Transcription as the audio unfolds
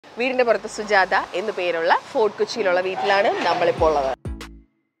വീടിന്റെ പുറത്ത് സുജാത എന്ന് പേരുള്ള ഫോർട്ട് കൊച്ചിയിലുള്ള വീട്ടിലാണ് നമ്മളിപ്പോൾ ഉള്ളത്.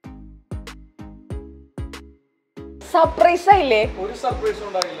 സർപ്രൈസ് ആയില്ലേ? ഒരു സർപ്രൈസും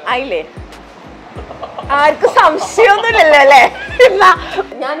ഉണ്ടായില്ല. ആയില്ലേ? ആർക്കും സംശയമൊന്നുമില്ലല്ലോ അല്ലേ?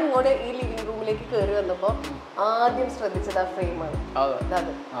 ഞാൻ ഇങ്ങോട്ട് ഈ ലിവിംഗ് റൂമിലേക്ക് കയറി വന്നപ്പോ ആദ്യം ശ്രദ്ധിച്ചത് ആ ഫ്രെയിമാണ്.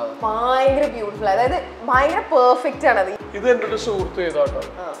 ഭയങ്കര ബ്യൂട്ടിഫുൾ, അതായത് ഭയങ്കര പെർഫെക്റ്റ് ആണ്. അത് ഇത് എന്റെ ഒരു സുഹൃത്ത് ചെയ്തോട്ടോ.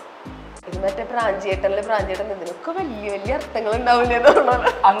 ഇത് മറ്റേ പ്രാഞ്ചേട്ടൻ ഇതിനൊക്കെ വലിയ വലിയ അർത്ഥങ്ങൾ ഉണ്ടാവില്ലേ?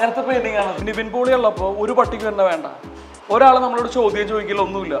 അങ്ങനത്തെ പെയിന്റിംഗ് ആണ്. നിവിൻ പോളി ഉള്ളപ്പോ ഒരു പട്ടിക്ക് തന്നെ വേണ്ട, ഒരാളെ നമ്മളോട് ചോദ്യം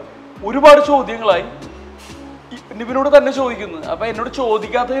ചോദിക്കലൊന്നുമില്ല. ഒരുപാട് ചോദ്യങ്ങളായി നിവിനോട് തന്നെ ചോദിക്കുന്നു. അപ്പൊ എന്നോട്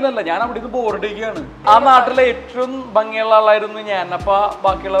ചോദിക്കാത്തതിലല്ല, ഞാൻ അവിടെ നിന്ന് ബോറടിക്കുകയാണ്. ആ നാട്ടിലെ ഏറ്റവും ഭംഗിയുള്ള ആളായിരുന്നു ഞാൻ. അപ്പൊ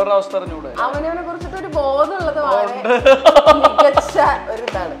ബാക്കിയുള്ളവരുടെ അവസ്ഥ അറിഞ്ഞൂടെ? അവനെ കുറിച്ചിട്ട് ഒരു ബോധമുള്ളത്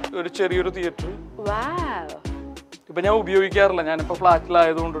ഒരു ചെറിയൊരു തിയേറ്റർ ഇപ്പൊ ഞാൻ ഉപയോഗിക്കാറില്ല, ഞാനിപ്പോ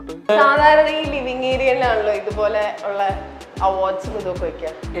ഫ്ലാറ്റിലായതുകൊണ്ടിട്ട്. സാധാരണ ഈ ലിവിംഗ് ഏരിയയിലാണല്ലോ ഇതുപോലെ ഉള്ള അവാർഡ്സും ഇതൊക്കെ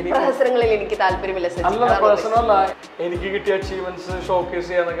വെക്കാം. പ്രഹസനങ്ങളിൽ എനിക്ക് താല്പര്യമില്ല. എനിക്ക് കിട്ടിയ അച്ചീവ്മെന്റ്സ് ഷോക്കേസ്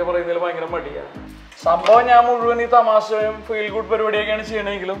ചെയ്യാന്നൊക്കെ പറയുന്നതിൽ ഭയങ്കര മടിയാണ്. സംഭവം ഞാൻ മുഴുവൻ ഈ തമാശയും ഫീൽ ഗുഡ് പരിപാടിയൊക്കെയാണ്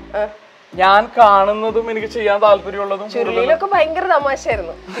ചെയ്യണമെങ്കിലും ഞാൻ കാണുന്നതും എനിക്ക് ചെയ്യാൻ താല്പര്യമുള്ളതും ചുരുളിയിലൊക്കെ ഭയങ്കര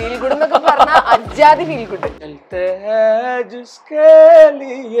തമാശയായിരുന്നു. ഫീൽ ഗുഡ് എന്നൊക്കെ പറഞ്ഞാൽ അജാതി ഫീൽ ഗുഡ്.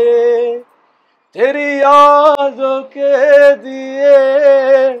 तेरी यादों के दिए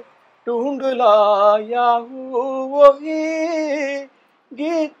ढूंढ लाया हूँ वही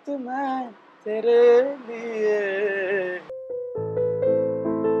गीत मैं तेरे लिए.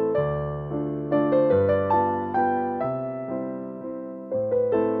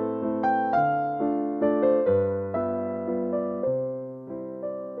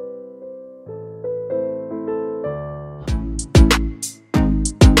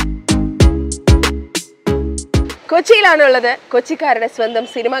 കൊച്ചിയിലാണുള്ളത്. കൊച്ചിക്കാരുടെ സ്വന്തം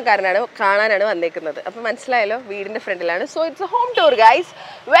സിനിമാക്കാരനാണ്, കാണാനാണ് വന്നേക്കുന്നത്. അപ്പോൾ മനസ്സിലായല്ലോ, വീടിൻ്റെ ഫ്രണ്ടിലാണ്. So it's A home tour guys.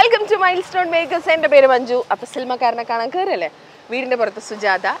 Welcome to milestone makers. എൻ്റെ പേര് മഞ്ജു. അപ്പോൾ സിനിമാക്കാരനെ കാണാൻ കയറല്ലേ? വീടിൻ്റെ പുറത്ത്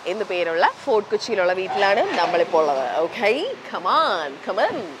സുജാത എന്ന് പേരുള്ള ഫോർട്ട് കൊച്ചിയിലുള്ള വീട്ടിലാണ് നമ്മളിപ്പോൾ ഉള്ളത്. ഓക്കെ, കമാൻ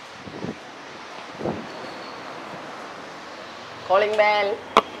കമൻ. Calling bell.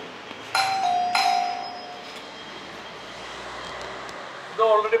 ഇത്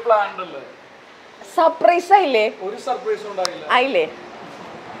ഓൾറെഡി പ്ലാൻഡ് അല്ലേ? സർപ്രൈസ് ആയില്ലേ? ഒരു സർപ്രൈസും ഉണ്ടായില്ല. ആയില്ലേ?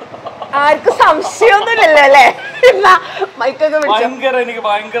 ആർക്കും സംശയമൊന്നുമില്ലല്ലോ അല്ലേ? മൈക്കൊക്കെ എനിക്ക്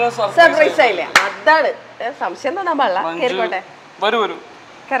ഭയങ്കര സർപ്രൈസ് ആയില്ലേ? അതാണ് സംശയം തോന്നാൻ പാടില്ല. കേറിക്കോട്ടെ,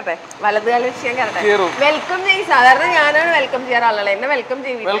 കയറട്ടെ. വലത് കാലം വെച്ച് ഞാൻ കയറട്ടെ. വെൽക്കം ചെയ്യും. സാധാരണ ഞാനാണ് വെൽക്കം ചെയ്യാൻ ആളുകളെ. എന്നെ വെൽക്കം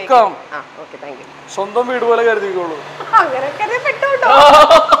ചെയ്യും. Okay, thank you. സ്വന്തം വീട് പോലെ കരുതിക്കോളൂ. അങ്ങനെയൊക്കെ പെട്ടോട്ടോ.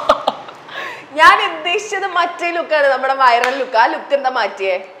 ഞാൻ ഉദ്ദേശിച്ചത് മറ്റേ ലുക്കാണ്, നമ്മുടെ വൈറൽ ലുക്ക്. ആ ലുക്ക് എന്താ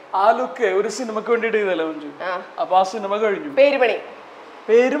മാറ്റിയേ? ആ ലുക്ക് ഒരു സിനിമക്ക് വേണ്ടിട്ട് ചെയ്തല്ലേ മഞ്ജു? അപ്പൊ ആ സിനിമ കഴിഞ്ഞു.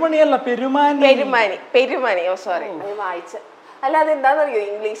 പെരുമണിയല്ല, പെരുമാനി. ഓ സോറി, വായിച്ച. അല്ല, അതെന്താന്നറിയോ,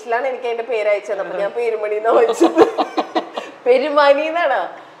 ഇംഗ്ലീഷിലാണ് എനിക്ക് അതിന്റെ പേര് അയച്ചത്. അപ്പൊ ഞാൻ പെരുമണി എന്നാ വായിച്ചത്. പെരുമാനി എന്നാണോ?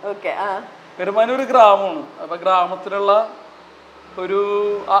 ഓക്കെ. പെരുമാനി ഒരു ഗ്രാമമാണ്. അപ്പൊ ഗ്രാമത്തിലുള്ള ഒരു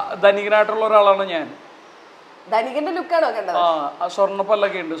ധനികനായിട്ടുള്ള ഒരാളാണ് ഞാൻ. ധനികന്റെ ലുക്കാണോ കണ്ടത്? ആ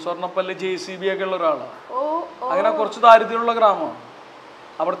സ്വർണ്ണപ്പല്ലൊക്കെ ഉണ്ട്. സ്വർണ്ണപ്പല്ല്, JCB ഒക്കെ ഉള്ള ഒരാളാണ്. അങ്ങനെ കുറച്ച് ദാരിദ്ര്യമുള്ള ഗ്രാമമാണ്.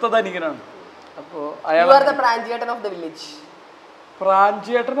 അവിടുത്തെ ധനികനാണ്. അപ്പോ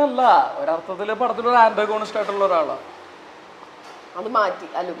പ്രാഞ്ചേട്ടനല്ല, ഒരർത്ഥത്തില് പടത്തിലൊരു ആന്റഗോണിസ്റ്റ് ആയിട്ടുള്ള ഒരാളാണ്. അത് മാറ്റി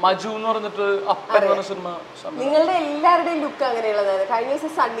മജു എന്ന് പറഞ്ഞിട്ട് അപ്പൻ പറഞ്ഞ സിനിമ. നിങ്ങളുടെ എല്ലാവരുടെയും ലുക്ക് അങ്ങനെയുള്ളതാണ്. കഴിഞ്ഞ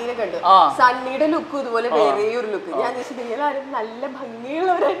ദിവസം സണ്ണിനെ കണ്ടു. സണ്ണിയുടെ ലുക്ക് ഇതുപോലെ വേറെ ഒരു ലുക്ക്. ഞാൻ നിങ്ങളാരും നല്ല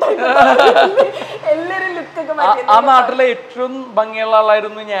ഭംഗിയുള്ളവരായിട്ടാണ് എല്ലാരും ലുക്കൊക്കെ മാറ്റി. ആ നാട്ടിലെ ഏറ്റവും ഭംഗിയുള്ള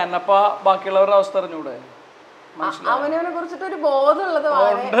ആളായിരുന്നു ഞാൻ. അപ്പൊ ബാക്കിയുള്ളവരുടെ അവസ്ഥ അറിഞ്ഞൂടെ? അവനെ കുറിച്ചിട്ട് ഒരു ബോധമുള്ളത്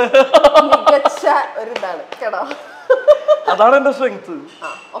മികച്ച ഒരു ഇതാണ് കേട്ടോ. അതാണ് എന്റെ സ്ട്രെങ്ത്.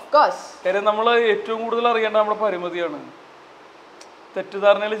 Of course. കാര്യം നമ്മള് ഏറ്റവും കൂടുതൽ അറിയേണ്ട നമ്മുടെ പരിമിതിയാണ്.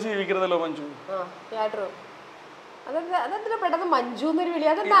 തെറ്റിദ്ധാരണയിൽ ജീവിക്കരുതല്ലോ മഞ്ജു. അതെന്തിനാ പെട്ടെന്ന് മഞ്ജു എന്നൊരു വിളി?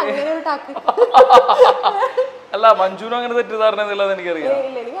 അതെന്താ അങ്ങനെ ഒരു ടാക്ക്? അല്ല, മഞ്ജുവിനും അങ്ങനെ തെറ്റിദ്ധാരണ എന്നുള്ളത് എനിക്കറിയാം.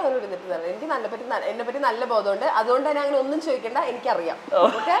 ഇല്ല, എനിക്ക് അങ്ങനെ ഒരു തെറ്റിദ്ധാരണ. എനിക്ക് എന്നെ പറ്റി നല്ല ബോധമുണ്ട്. അതുകൊണ്ട് തന്നെ അങ്ങനെ ഒന്നും ചോദിക്കണ്ട, എനിക്കറിയാം.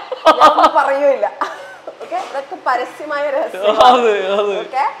 ഓക്കെ, ഞാൻ പറയൂല. ഓക്കെ, അതൊക്കെ പരസ്യമായ രഹസ്യം.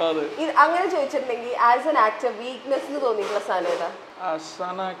 അങ്ങനെ ചോദിച്ചിട്ടുണ്ടെങ്കിൽ ആസ് ആൻ ആക്ടർ വീക്ക്നെസ് തോന്നിയിട്ടുള്ള സാധനം ഏതാ? ആസ്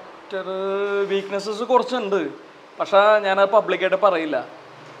ആൻ ആക്ടർ വീക്ക്നെസ്സസ് കുറച്ചുണ്ട്, പക്ഷെ ഞാനത് പബ്ലിക്കായിട്ട് പറയില്ല.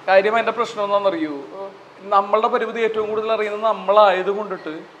 കാര്യം അതിന്റെ പ്രശ്നം എന്താണെന്നറിയൂ, നമ്മളുടെ പരിമിതി ഏറ്റവും കൂടുതൽ അറിയുന്നത് നമ്മളായത്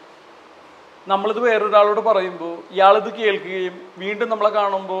കൊണ്ടിട്ട് നമ്മളിത് വേറൊരാളോട് പറയുമ്പോൾ ഇയാളിത് കേൾക്കുകയും വീണ്ടും നമ്മളെ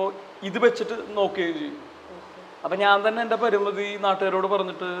കാണുമ്പോൾ ഇത് വെച്ചിട്ട് നോക്കുകയും ചെയ്യും. അപ്പം ഞാൻ തന്നെ എൻ്റെ പരിമിതി നാട്ടുകാരോട്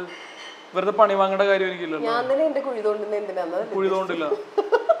പറഞ്ഞിട്ട് വെറുതെ പണി വാങ്ങേണ്ട കാര്യം എനിക്കില്ലല്ലോ. കുഴി തോണ്ടില്ല,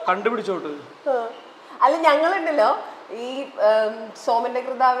 കണ്ടുപിടിച്ചോട്ട്. അല്ല, ഞങ്ങളുണ്ടല്ലോ ഈ സോമന്റെ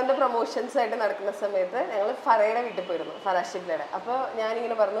കൃതാവിന്റെ പ്രൊമോഷൻസ് ആയിട്ട് നടക്കുന്ന സമയത്ത് ഞങ്ങൾ ഫറയുടെ വീട്ടിൽ പോയിരുന്നു, ഫറാഷിബ്ലയുടെ. അപ്പോൾ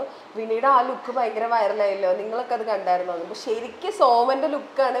ഞാനിങ്ങനെ പറഞ്ഞു, വിനയുടെ ആ ലുക്ക് ഭയങ്കര വൈറലായല്ലോ, നിങ്ങളൊക്കെ അത് കണ്ടായിരുന്നോ? അപ്പോൾ ശരിക്കും സോമന്റെ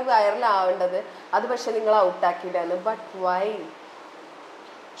ലുക്കാണ് വൈറലാവേണ്ടത്, അത് പക്ഷെ നിങ്ങൾ ഔട്ടാക്കിയിട്ടാണ്. But why?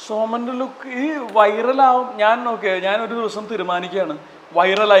 സോമന്റെ ലുക്ക് ഈ വൈറലാവും. ഞാനൊരു ദിവസം തീരുമാനിക്കുകയാണ്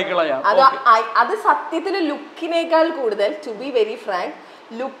വൈറലായി കളയാം. അത് സത്യത്തിൽ ലുക്കിനേക്കാൾ കൂടുതൽ, ടു ബി വെരി ഫ്രാങ്ക്,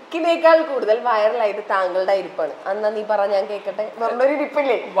 ലുക്കിനേക്കാൾ കൂടുതൽ വൈറലായിട്ട് താങ്കളുടെ ഇരിപ്പാണ്. അന്നാ നീ പറ, ഞാൻ കേൾക്കട്ടെ. പറഞ്ഞൊരു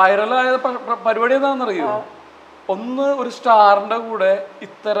ഇരിപ്പില്ലേ വൈറലായ പരിപാടി എന്താണെന്നറിയോ? ഒന്ന്, ഒരു സ്റ്റാറിന്റെ കൂടെ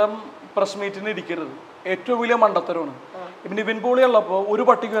ഇത്തരം പ്രസ് മീറ്റിന് ഇരിക്കരുത്, ഏറ്റവും വലിയ മണ്ടത്തരമാണ്. ഇപ്പം നിവിൻ പോളി ഉള്ളപ്പോൾ ഒരു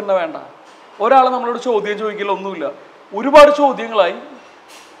പട്ടിക്ക് തന്നെ വേണ്ട, ഒരാൾ നമ്മളോട് ചോദ്യം ചോദിക്കില്ല, ഒന്നുമില്ല. ഒരുപാട് ചോദ്യങ്ങളായി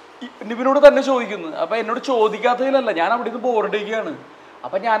നിവിനോട് തന്നെ ചോദിക്കുന്നു. അപ്പം എന്നോട് ചോദിക്കാത്തതിലല്ല, ഞാൻ അവിടെ നിന്ന് ബോറടിക്കുകയാണ്.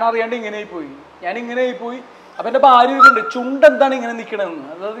 അപ്പം ഞാൻ അറിയാണ്ട് ഇങ്ങനെയായി പോയി. അപ്പം എൻ്റെ ഭാര്യ ചോദിക്കുന്നുണ്ട്, ചുണ്ട് എന്താണ് ഇങ്ങനെ നിൽക്കണമെന്ന്.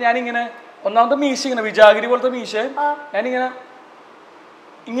 അതായത് ഞാനിങ്ങനെ ഒന്നാമത്തെ മീശ ഇങ്ങനെ വിജാഗിരി പോലത്തെ മീശ, ഞാനിങ്ങനെ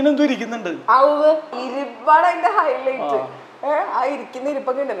എന്തോ ഇരിക്കുന്നുണ്ട്.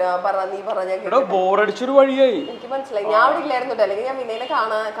 ബോറടിച്ചൊരു വഴിയായി. എനിക്ക് മനസ്സിലായി, ഞാൻ അവിടെ ഇല്ലായിരുന്നു, അല്ലെങ്കിൽ ഞാൻ വിനയനെ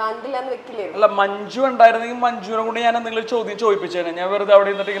കണ്ടില്ല എന്ന് വെക്കില്ലായിരുന്നു. അല്ല, മഞ്ജു ഉണ്ടായിരുന്നെങ്കിൽ മഞ്ജുവിനെ കൊണ്ട് ഞാൻ എന്തെങ്കിലും ചോദ്യം ചോദിപ്പിച്ചേനെ. ഞാൻ വെറുതെ അവിടെ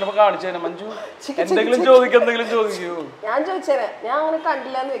നിന്നിട്ട് ഇങ്ങനെ കാണിച്ചേനെ, മഞ്ജു എന്തെങ്കിലും ചോദിക്കൂ. ഞാൻ ചോദിച്ചേനെ, ഞാൻ അങ്ങനെ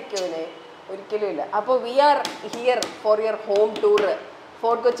കണ്ടില്ല എന്ന് വെക്കോ വിനയ്? ഒരിക്കലും ഇല്ല. അപ്പോൾ V are here for your home tour.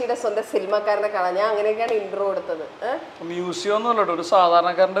 Fort കൊച്ചിയുടെ സ്വന്തം സിനിമക്കാരനെ കാണാൻ. ഞാൻ അങ്ങനെയൊക്കെയാണ് ഇൻട്രോ കൊടുത്തത്. മ്യൂസിയം ഒന്നുമല്ലോ, ഒരു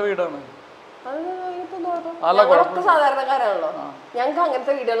സാധാരണക്കാരന്റെ വീടാണ്. ഞങ്ങളൊക്കെ സാധാരണക്കാരാണല്ലോ, ഞങ്ങൾക്ക്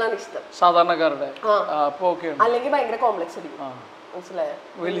അങ്ങനത്തെ വീടുകളാണ് ഇഷ്ടം, സാധാരണക്കാരുടെ. അല്ലെങ്കിൽ ഭയങ്കര കോംപ്ലക്സ് അടിക്കും, മനസ്സിലായോ?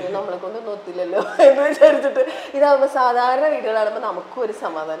 നമ്മളെ കൊണ്ട് നോത്തില്ലല്ലോ എന്ന് വിചാരിച്ചിട്ട്. ഇതാകുമ്പോ സാധാരണ വീടുകളാകുമ്പോ നമുക്കും ഒരു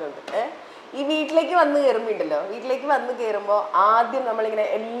സമാധാനമുണ്ട്. ഈ വീട്ടിലേക്ക് വന്ന് കയറുമ്പോൾ ആദ്യം നമ്മളിങ്ങനെ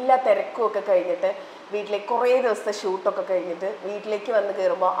എല്ലാ തിരക്കും ഒക്കെ കഴിഞ്ഞിട്ട്, വീട്ടിലേക്ക് കുറേ ദിവസത്തെ ഷൂട്ടൊക്കെ കഴിഞ്ഞിട്ട് വീട്ടിലേക്ക് വന്ന്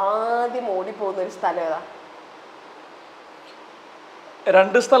കയറുമ്പോൾ ആദ്യം ഓടിപ്പോകുന്ന ഒരു സ്ഥലം ഏതാ?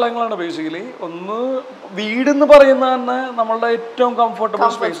 രണ്ട് സ്ഥലങ്ങളാണ് ബേസിക്കലി. ഒന്ന്, വീടെന്ന് പറയുന്ന തന്നെ നമ്മളുടെ ഏറ്റവും കംഫർട്ടബിൾ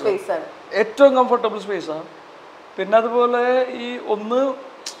സ്പേസാണ്. പിന്നെ അതുപോലെ ഈ ഒന്ന്,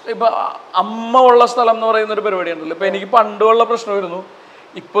 ഇപ്പൊ അമ്മ ഉള്ള സ്ഥലം എന്ന് പറയുന്ന ഒരു പരിപാടി ഉണ്ടല്ലോ. ഇപ്പൊ എനിക്ക് പണ്ടുള്ള പ്രശ്നമായിരുന്നു.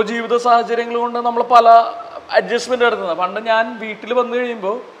 ഇപ്പോൾ ജീവിത സാഹചര്യങ്ങൾ കൊണ്ട് നമ്മൾ പല അഡ്ജസ്റ്റ്മെന്റ് നടത്തുന്നത്. പണ്ട് ഞാൻ വീട്ടിൽ വന്നു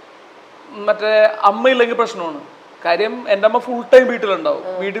കഴിയുമ്പോൾ മറ്റേ അമ്മയില്ലെങ്കിൽ പ്രശ്നമാണ്. കാര്യം എൻ്റെ അമ്മ ഫുൾ ടൈം വീട്ടിലുണ്ടാവും,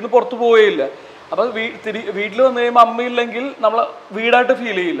 വീട്ടിൽ നിന്ന് പുറത്ത് പോവുകയില്ല. അപ്പം വീട്ടിൽ വന്നു കഴിയുമ്പോൾ അമ്മയില്ലെങ്കിൽ നമ്മൾ വീടായിട്ട്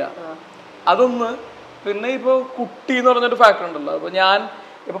ഫീൽ ചെയ്യില്ല. അതൊന്ന്. പിന്നെ ഇപ്പോൾ കുട്ടി എന്ന് പറഞ്ഞൊരു ഫാക്ടർ ഉണ്ടല്ലോ. അപ്പോൾ ഞാൻ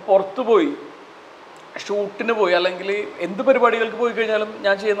ഇപ്പോൾ പുറത്ത് പോയി ഷൂട്ടിന് പോയി, അല്ലെങ്കിൽ എന്ത് പരിപാടികൾക്ക് പോയി കഴിഞ്ഞാലും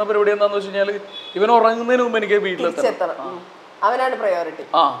ഞാൻ ചെയ്യുന്ന പരിപാടി എന്താണെന്ന് വെച്ച് കഴിഞ്ഞാൽ, ഇവൻ ഉറങ്ങുന്നതിന് മുമ്പ് എനിക്ക് വീട്ടിലെത്തണം, അവനാണ് പ്രയോറിറ്റി.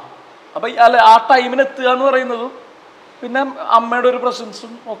 അപ്പം അല്ല, ആ ടൈമിന് എത്തുക എന്ന് പറയുന്നതും പിന്നെ അമ്മയുടെ ഒരു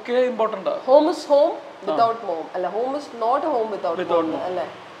പ്രസൻസും ഒക്കെ ഇമ്പോർട്ടൻ്റ് ആണ്. Home is home without mom, അല്ല home is not home without mom അല്ലേ?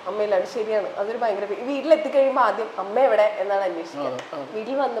 അമ്മയിലാണ്, ശരിയാണ്. അതൊരു ഭയങ്കര. വീട്ടിലെത്തിക്കഴിയുമ്പോൾ ആദ്യം അമ്മ എവിടെ എന്നാണ് അന്വേഷിക്കുക.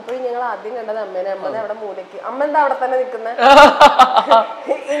 വീട്ടിൽ വന്നപ്പോഴും ഞങ്ങൾ ആദ്യം കണ്ടത് അമ്മേനെ. അമ്മനെ അവിടെ മൂലയ്ക്ക്, അമ്മ എന്താ അവിടെ തന്നെ നിൽക്കുന്നത്,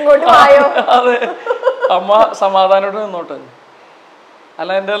 ഇങ്ങോട്ട് വായോ. അതെ, അമ്മ സമാധാനമായിട്ട് നിന്നോട്ടെ.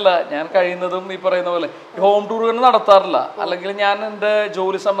 അല്ല, എൻ്റെ അല്ല, ഞാൻ കഴിയുന്നതും ഈ പറയുന്ന പോലെ ഹോം ടൂർ തന്നെ നടത്താറില്ല. അല്ലെങ്കിൽ ഞാൻ എൻ്റെ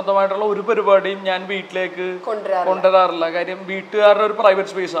ജോലി സംബന്ധമായിട്ടുള്ള ഒരു പരിപാടിയും ഞാൻ വീട്ടിലേക്ക് കൊണ്ടുവരാറില്ല. കാര്യം വീട്ടുകാരുടെ ഒരു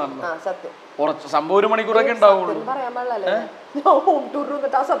പ്രൈവറ്റ് സ്പേസ് ആണല്ലോ. കുറച്ച് സംഭവം 1 മണിക്കൂറൊക്കെ ഉണ്ടാവുള്ളൂ. ഹോം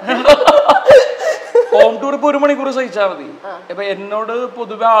ടൂർ ഇപ്പൊ 1 മണിക്കൂർ സഹിച്ചാൽ മതി. ഇപ്പൊ എന്നോട്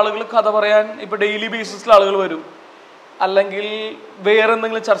പൊതുവെ ആളുകൾ കഥ പറയാൻ ഇപ്പൊ ഡെയിലി ബേസിസിൽ ആളുകൾ വരും, അല്ലെങ്കിൽ വേറെ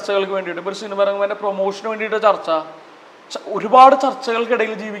എന്തെങ്കിലും ചർച്ചകൾക്ക് വേണ്ടിയിട്ട്. ഇപ്പൊ ഒരു സിനിമ ഇറങ്ങുമ്പോൾ പ്രൊമോഷന് വേണ്ടിയിട്ട് ചർച്ച, ഒരുപാട്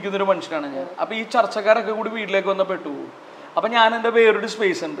ചർച്ചകൾക്കിടയിൽ ജീവിക്കുന്ന ഒരു മനുഷ്യനാണ് ഞാൻ. അപ്പൊ ഈ ചർച്ചക്കാരൊക്കെ കൂടി വീട്ടിലേക്ക് വന്ന് പെട്ടുപോകും. അപ്പൊ ഞാൻ എൻ്റെ വേറൊരു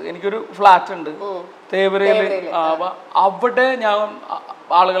സ്പേസ് ഉണ്ട്, എനിക്കൊരു ഫ്ലാറ്റ് ഉണ്ട് തേവരയില്. അവിടെ ഞാൻ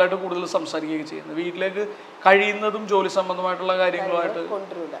ആളുകളായിട്ട് കൂടുതൽ സംസാരിക്കുകയും ചെയ്യുന്നത്. വീട്ടിലേക്ക് കഴിയുന്നതും ജോലി സംബന്ധമായിട്ടുള്ള കാര്യങ്ങളുമായിട്ട്.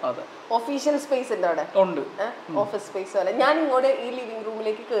 അതെ, ഒഫീഷ്യൽ സ്പേസ് ഉണ്ട് അവിടെ, ഉണ്ട് ഓഫീസ് സ്പേസ് പോലെ. ഞാൻ ഇങ്ങോട്ട് ഈ ലിവിംഗ്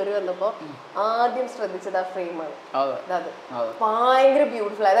റൂമിലേക്ക് കയറി വന്നപ്പോ ആദ്യം ശ്രദ്ധിച്ചത് ആ ഫ്രെയിമാണ്. അത് ഭയങ്കര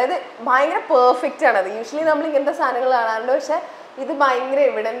ബ്യൂട്ടിഫുൾ, അതായത് ഭയങ്കര പെർഫെക്റ്റ് ആണ്. അത് യൂഷ്വലി നമ്മൾ ഇങ്ങനത്തെ സാധനങ്ങൾ കാണാറുണ്ട്, പക്ഷെ ഇത് ഭയങ്കര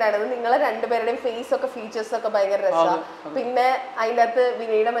എവിഡന്റ് ആണ്. നിങ്ങളെ രണ്ടുപേരുടെയും ഫേസ് ഒക്കെ ഫീച്ചേഴ്സ് ഒക്കെ ഭയങ്കര രസമാണ്. പിന്നെ അതിൻ്റെ അകത്ത്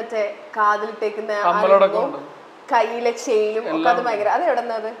വിനയുടെ മറ്റേ കാതിലിട്ടേക്കുന്ന കയ്യിലെ ചെയിനും ഒക്കെ അത് ഭയങ്കര. അത്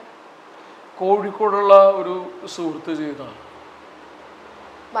എവിടെന്നാ? അത് കോഴിക്കോടുള്ള ഒരു സുഹൃത്ത് ചെയ്തതാണ്.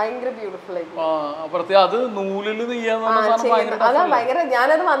 ഭയങ്കര ബ്യൂട്ടിഫുൾ ആയി. അത് നൂലില് അതാ ഭയങ്കര.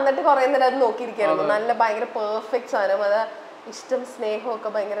 ഞാനത് വന്നിട്ട് കുറെ നേരം അത് നോക്കിയിരിക്കായിരുന്നു. നല്ല ഭയങ്കര പെർഫെക്റ്റ് സാധനം. അത് ഇഷ്ടം സ്നേഹവും ഒക്കെ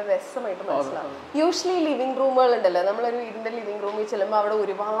ഭയങ്കര രസമായിട്ട് മനസ്സിലാവും. യൂഷ്വലി ലിവിംഗ് റൂമുകൾ ഉണ്ടല്ലോ, നമ്മളൊരു വീടിന്റെ ലിവിംഗ് റൂമിൽ ചെല്ലുമ്പോൾ അവിടെ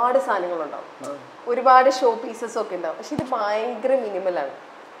ഒരുപാട് സാധനങ്ങളുണ്ടാവും, ഒരുപാട് ഷോ പീസസ് ഒക്കെ ഉണ്ടാവും. പക്ഷെ ഇത് ഭയങ്കര മിനിമലാണ്,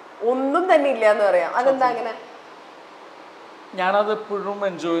 ഒന്നും തന്നെ ഇല്ല എന്ന് പറയാം. അതെന്താ അങ്ങനെ? ഞാനത് എപ്പോഴും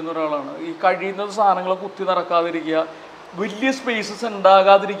എൻജോയ് ചെയ്യുന്ന ഒരാളാണ്. ഈ കഴിയുന്ന സാധനങ്ങൾ കുത്തി നടക്കാതിരിക്കുക, വലിയ സ്പേസസ്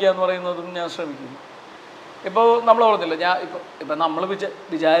ഉണ്ടാകാതിരിക്കുക എന്ന് പറയുന്നതും ഞാൻ ശ്രമിക്കുന്നു. ഇപ്പോൾ നമ്മൾ പറഞ്ഞില്ല, ഇപ്പം നമ്മൾ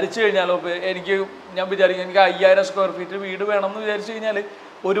വിചാരിച്ചു കഴിഞ്ഞാലോ, ഞാൻ വിചാരിക്കും എനിക്ക് 5000 സ്ക്വയർ ഫീറ്റ് വീട് വേണമെന്ന് വിചാരിച്ചു കഴിഞ്ഞാൽ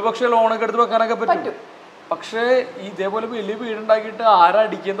ഒരുപക്ഷെ ലോണൊക്കെ എടുത്ത് വെക്കാനൊക്കെ പറ്റും. പക്ഷേ ഇതേപോലെ വലിയ വീടുണ്ടാക്കിയിട്ട്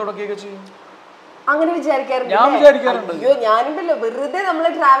ആരടിക്കാൻ തുടക്കുകയൊക്കെ ചെയ്യും? അങ്ങനെ വിചാരിക്കാറുണ്ട്. ഞാൻ വിചാരിക്കാറുണ്ട്. അയ്യോ, ഞാനുണ്ടല്ലോ വെറുതെ നമ്മൾ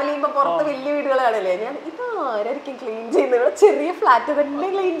ട്രാവൽ ചെയ്യുമ്പോ പുറത്ത് വലിയ വീടുകൾ കാണില്ലേ, ഞാൻ ഇത് ആരായിരിക്കും ക്ലീൻ ചെയ്യുന്നത്? ചെറിയ ഫ്ലാറ്റ് തന്നെ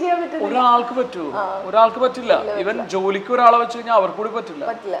ക്ലീൻ ചെയ്യാൻ പറ്റും. ഒരാൾക്ക് പറ്റുമോ? ഒരാൾക്ക് പറ്റില്ല. ഇവൻ ജോലിക്ക് ഒരാളെ വെച്ച് കഴിഞ്ഞാൽ അവർക്ക് കൂടി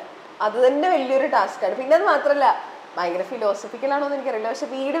പറ്റില്ല. അത് തന്നെ വലിയൊരു ടാസ്ക് ആണ്. പിന്നെ അത് മാത്രല്ല, ഭയങ്കര ഫിലോസഫിക്കൽ ആണോ എന്ന് എനിക്കറിയില്ല, പക്ഷെ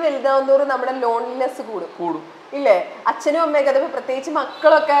വീട് വലുതാവുന്നതോറും നമ്മുടെ ലോൺലിനെസ് കൂടും ഇല്ലേ? അച്ഛനും അമ്മയൊക്കെ, അത് പ്രത്യേകിച്ച്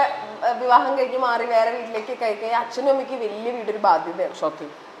മക്കളൊക്കെ വിവാഹം കഴിഞ്ഞ് മാറി വേറെ വീട്ടിലേക്ക് കഴിക്കാൻ അച്ഛനും അമ്മയ്ക്ക് വലിയ വീടൊരു ബാധ്യതയാണ്.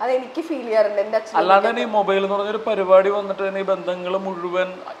 സത്യം. അത് എനിക്ക് ഫീൽ ചെയ്യാറുണ്ട് എന്റെ അച്ഛൻ. അല്ലാണ്ട് തന്നെ ഈ മൊബൈൽ എന്ന് പറഞ്ഞൊരു പരിപാടി വന്നിട്ട് തന്നെ ഈ ബന്ധങ്ങൾ മുഴുവൻ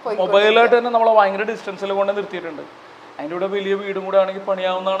മൊബൈലായിട്ട് തന്നെ നമ്മളെ ഭയങ്കര ഡിസ്റ്റൻസിൽ കൊണ്ട് നിർത്തിയിട്ടുണ്ട്. അതിൻ്റെ കൂടെ വലിയ വീടും കൂടെ ആണെങ്കിൽ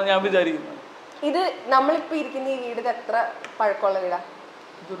പണിയാവുന്നതാണ് ഞാൻ വിചാരിക്കുന്നത്. ഇത് നമ്മളിപ്പോ ഇരിക്കുന്ന ഈ വീട് എത്ര പഴക്കമുള്ള വീടാ?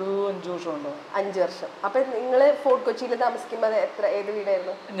 ഇതൊരു 5 വർഷം ഉണ്ടോ? 5 വർഷം. അപ്പൊ നിങ്ങള് ഫോർട്ട് കൊച്ചിയിൽ താമസിക്കുമ്പോൾ ഏത്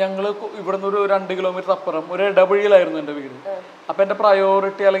വീടായിരുന്നു? ഞങ്ങള് ഇവിടുന്ന് ഒരു 2 കിലോമീറ്റർ അപ്പുറം ഒരു ഇടവഴിയിലായിരുന്നു എന്റെ വീട്. അപ്പൊ എന്റെ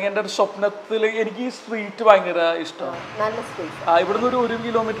പ്രയോറിറ്റി അല്ലെങ്കിൽ എന്റെ ഒരു സ്വപ്നത്തിൽ എനിക്ക് ഈ സ്ട്രീറ്റ് ഭയങ്കര ഇഷ്ടമാണ്. ഇവിടുന്ന് ഒരു 1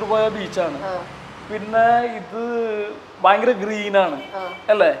 കിലോമീറ്റർ പോയ ബീച്ചാണ്. പിന്നെ ഇത് ഭയങ്കര ഗ്രീൻ ആണ്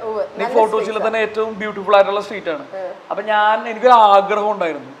അല്ലേ? ഈ ഫോർട്ട് കൊച്ചിയിലെ തന്നെ ഏറ്റവും ബ്യൂട്ടിഫുൾ ആയിട്ടുള്ള സ്ട്രീറ്റ് ആണ്. അപ്പൊ എനിക്കൊരു ആഗ്രഹം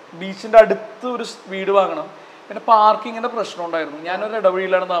ഉണ്ടായിരുന്നു ബീച്ചിന്റെ അടുത്ത് ഒരു വീട് വാങ്ങണം. പിന്നെ പാർക്കിങ്ങിന്റെ പ്രശ്നം ഉണ്ടായിരുന്നു. ഞാനൊരു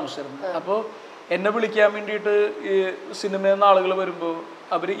ഇടവഴിയിലാണ് താമസിച്ചിരുന്നത്. അപ്പോൾ എന്നെ വിളിക്കാൻ വേണ്ടിയിട്ട് ഈ സിനിമയിൽ നിന്ന് ആളുകൾ വരുമ്പോൾ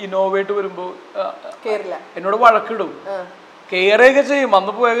അവർ ഇന്നോവേറ്റ് വരുമ്പോൾ എന്നോട് വഴക്കിടും. കയറുകയൊക്കെ ചെയ്യും,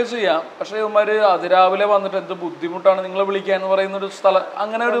 വന്നു പോവുകയൊക്കെ ചെയ്യാം. പക്ഷെ ഇവന്മാര് അതിരാവിലെ വന്നിട്ട് എന്ത് ബുദ്ധിമുട്ടാണ് നിങ്ങളെ വിളിക്കാന്ന് പറയുന്ന ഒരു സ്ഥലം,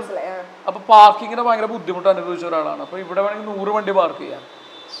 അങ്ങനെ ഒരു. അപ്പൊ പാർക്കിങ്ങിന് ഭയങ്കര ബുദ്ധിമുട്ട് അനുഭവിച്ച ഒരാളാണ്. അപ്പൊ ഇവിടെ വേണമെങ്കിൽ 100 വണ്ടി പാർക്ക് ചെയ്യാം,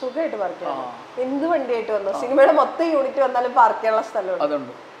 സുഖമായിട്ട് പാർക്ക് ചെയ്യാം. എന്ത് വണ്ടിയായിട്ട് വന്നു, സിനിമയുടെ മൊത്തം യൂണിറ്റ് വന്നാലും പാർക്ക് ചെയ്യാനുള്ള സ്ഥലം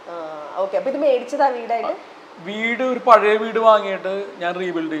അതുണ്ട്. ഓക്കെ. അപ്പൊ ഇത് മേടിച്ചതാ വീടായിട്ട്? വീട് ഒരു പഴയ വീട് വാങ്ങിയിട്ട് ഞാൻ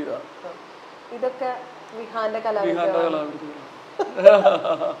റീബിൽഡ് ചെയ്ത. ഇതൊക്കെ വിഹാന്റെ കലാവിരുദ്ധ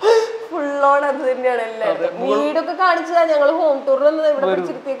ഫുള്ളോൺ അത് തന്നെയാണ് എല്ലാവരും. വീടൊക്കെ കാണിച്ചതാ ഞങ്ങൾ ഹോം ടൂറിൽ ഇവിടെ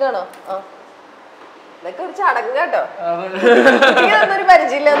പിടിച്ചിരുത്തിയേക്കാണോ? ഇതൊക്കെ ഒരു ചടങ്ങ് കേട്ടോ. ഒരു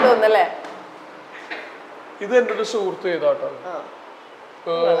പരിചയമില്ലെന്ന് തോന്നുന്നല്ലേ? ഇത് എന്റെ ഒരു സുഹൃത്ത് ചെയ്തോട്ടോ.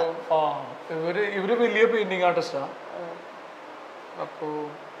 ഇവര് വലിയ പെയിന്റിംഗ് ആർട്ടിസ്റ്റാ. അപ്പോ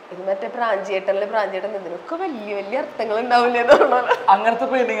ഇത് മറ്റേ പ്രാഞ്ചിയേട്ടൻ ഇതിനൊക്കെ വലിയ വലിയ അർത്ഥങ്ങൾ ഉണ്ടാവില്ലേ? അങ്ങനത്തെ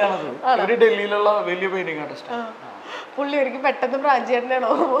പെയിന്റിംഗ് ആണത്. ഇവര് ഡൽഹിയിലുള്ള വലിയ പെയിന്റിംഗ് ആർട്ടിസ്റ്റ്. പുള്ളി ഒരിക്കലും പെട്ടെന്ന് പ്രാഞ്ചിയേട്ടനാണോ?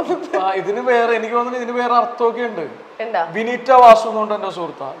 ഇതിന് വേറെ, എനിക്ക് തോന്നുന്നു ഇതിന് വേറെ അർത്ഥമൊക്കെ ഉണ്ട്. വിനീറ്റ വാസു എന്നുകൊണ്ട് എന്റെ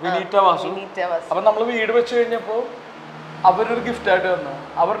സുഹൃത്താ, വിനീറ്റ വാസു. അപ്പൊ നമ്മള് വീട് വെച്ച് കഴിഞ്ഞപ്പോ അവരൊരു ഗിഫ്റ്റ് ആയിട്ട് തന്നു.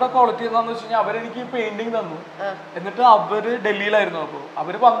 അവരുടെ ക്വാളിറ്റി എന്താന്ന് വെച്ച് കഴിഞ്ഞാൽ അവരെനിക്ക് പെയിന്റിംഗ് തന്നു. എന്നിട്ട് അവര് ഡൽഹിയിലായിരുന്നു. അപ്പൊ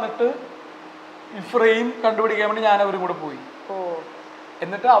അവര് വന്നിട്ട് ഈ ഫ്രെയിം കണ്ടുപിടിക്കാൻ വേണ്ടി ഞാൻ അവരും കൂടെ പോയി.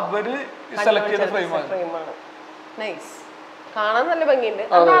 എന്നിട്ട് അവര് സെലക്ട് ചെയ്ത ഫ്രെയിമാണ്. കാണാൻ നല്ല ഭംഗിയുണ്ട്.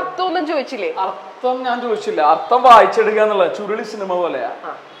 അർത്ഥമൊന്നും ചോദിച്ചില്ലേ? അർത്ഥം ഞാൻ ചോദിച്ചില്ല. അർത്ഥം വായിച്ചെടുക്കുക എന്നുള്ള ചുരുളി സിനിമ പോലെയാ.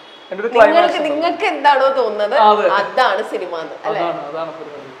 നിങ്ങൾക്ക് എന്താണോ തോന്നുന്നത് അതാണ് സിനിമ.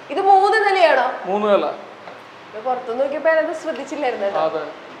 ഇത് 3 നിലയാണോ? 3 നില. പുറത്തുനിന്ന് നോക്കിയപ്പോ അത് ശ്രദ്ധിച്ചില്ലായിരുന്നു.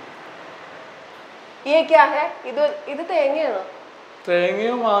 ഇത് തേങ്ങയാണോ?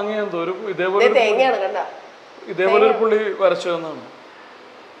 തേങ്ങയോ മാങ്ങയോ എന്തോ ഇതേപോലെ തേങ്ങയാണ്. കണ്ട ഇതേപോലെ ഒരു പുള്ളി വരച്ചു തന്നാണ്.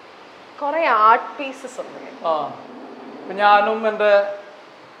 കൊറേ ആർട്ട് പീസസ് ഉണ്ട്. ഞാനും എന്റെ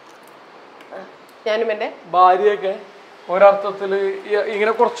ഭാര്യയൊക്കെ ഒരർത്ഥത്തില്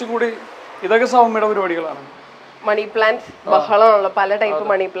ഇങ്ങനെ കുറച്ചും കൂടി ഇതൊക്കെ സൗമ്യയുടെ പരിപാടികളാണ്. മണി പ്ലാന്റ് ബഹളമുള്ള പല ടൈപ്പ്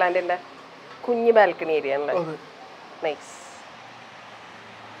മണി പ്ലാന്റിന്റെ കുഞ്ഞു ബാൽക്കണി ഏരിയ ആണല്ലേ? നൈസ്.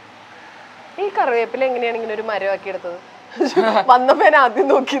 ഈ കറിവേപ്പില എങ്ങനെയാണ് ഇങ്ങനെ ഒരു മരമാക്കി എടുത്തത്? വന്നപ്പോ ഞാൻ ആദ്യം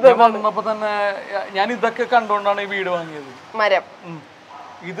നോക്കിയത്. വന്നപ്പോ തന്നെ ഞാൻ ഇതൊക്കെ കണ്ടോണ്ടാണ് ഈ വീട് വാങ്ങിയത്. മരം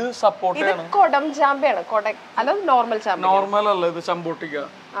ഇത് സപ്പോർട്ടാണ്. കൊടം ചാമ്പയാണ്. അല്ല നോർമൽ ചാമ്പ. നോർമൽ അല്ല, ഇത് ചമ്പോട്ടിക്ക.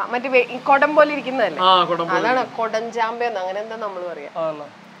 മറ്റേ കൊടം പോലെ ഇരിക്കുന്നതല്ലേ? അതാണ് കൊടം ചാമ്പയെന്ന്, അങ്ങനെ എന്താ നമ്മൾ പറയാ.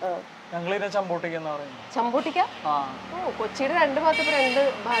 ഞങ്ങളിതിനെ ചമ്പോട്ടിക്ക എന്നാ പറയുന്നത്. ചമ്പോട്ടിക്ക? ഓ, കൊച്ചിയുടെ 2 ഭാഗത്ത് 2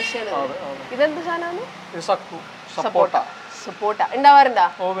 ഭാഷയാണ്. ഇതെന്ത് സാധനമാണ്? സപ്പോട്ട. സപ്പോട്ട ഉണ്ടാവാറുണ്ടാ?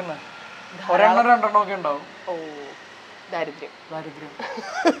 ഓ, പിന്നെ 1-2 ഒക്കെ ഉണ്ടാവും. ഓ, ദാരിദ്ര്യം.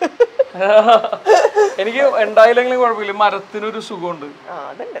 എനിക്ക് ഉണ്ടായില്ലെങ്കിലും കുഴപ്പമില്ല, മരത്തിനൊരു സുഖമുണ്ട്.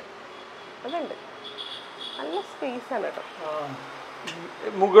 അതുണ്ട്. നല്ല സ്പേസ് ആണ് കേട്ടോ.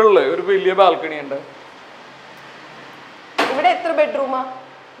 മുകളില് ഒരു വലിയ ബാൽക്കണി ഉണ്ട്. ഇവിടെ എത്ര ബെഡ്റൂമാ?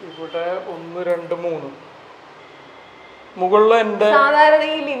 ഇവിടെ 1, 2, 3. മുകളില് എന്റെ സാധാരണ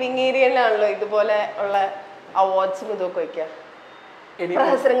ഈ ലിവിംഗ് ഏരിയയിലാണല്ലോ ഇതുപോലെ ഉള്ള അവാർഡ്സും ഇതൊക്കെ വെക്കുക.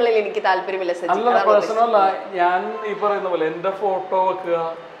 പ്രഹസനങ്ങളിൽ എനിക്ക് താല്പര്യമില്ല. പ്രഹസനമല്ല, ഞാൻ ഈ പറയുന്ന പോലെ എന്റെ ഫോട്ടോ വെക്കുക,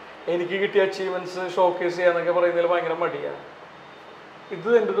 എനിക്ക് കിട്ടിയ അച്ചീവ്മെന്റ്സ് ഷോക്കേസ് ചെയ്യാന്നൊക്കെ പറയുന്നതിൽ ഭയങ്കര മടിയാണ്. ഇത്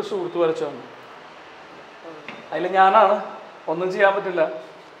എൻ്റെ ഒരു സുഹൃത്ത് വരച്ചാണ്. അതിൽ ഞാനാണ്, ഒന്നും ചെയ്യാൻ പറ്റില്ല.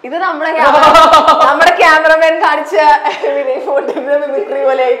 ഇത് നമ്മുടെ ക്യാമറമാൻ കാണിച്ച വിനയ് ഫോർട്ടിന്റെ മിമിക്രി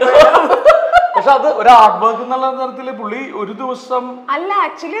പോലെ പക്ഷെ അത് ഒരു ആർട്ട് വർക്ക് എന്നുള്ള തരത്തില് പുള്ളി ഒരു ദിവസം അല്ല,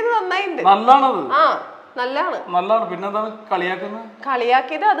 ആക്ച്വലി അത് നന്നായിട്ടുണ്ട്. നല്ലതാണത്. നല്ലതാണ്. പിന്നെന്താണ്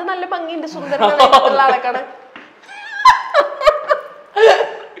കളിയാക്കിയത്? അത് നല്ല ഭംഗിയുണ്ട്, സുന്ദരനുള്ള ആളെക്കാണ്.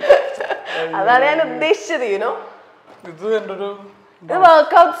 അതാണ് ഞാൻ ഉദ്ദേശിച്ചത്. ഇത് എന്റെ ഒരു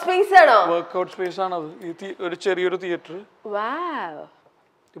വർക്ക്ഔട്ട് സ്പേസ് ആണോ? വർക്ക്ഔട്ട് സ്പേസ് ആണത്. ഒരു ചെറിയൊരു തിയേറ്റർ. വാവ്.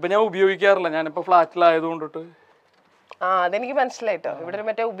 ഇപ്പൊ ഞാൻ ഉപയോഗിക്കാറില്ല, ഞാനിപ്പോ ഫ്ലാറ്റിലായത് കൊണ്ടിട്ട്. അതെനിക്ക് മനസ്സിലായിട്ടോ. ഇവിടെ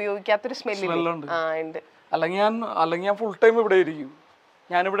മറ്റേ ഉപയോഗിക്കാത്തൊരു സ്മെല്ലുണ്ട്. അല്ലെങ്കിൽ ഞാൻ ഫുൾ ടൈം ഇവിടെ ഇരിക്കും.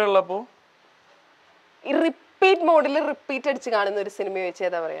 ഞാനിവിടെ ഉള്ളപ്പോ ഈ റിപ്പീറ്റ് മോഡിൽ റിപ്പീറ്റ് അടിച്ച് കാണുന്ന ഒരു സിനിമ വെച്ച്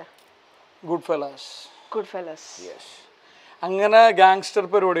ഏതാ പറയാ? ഗുഡ് ഫെല്ലാസ്. യെസ്. അങ്ങനെ gangster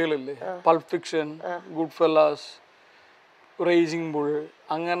പരിപാടികളില്ലേ, pulp fiction, good ഫെല്ലാസ്, racing bull,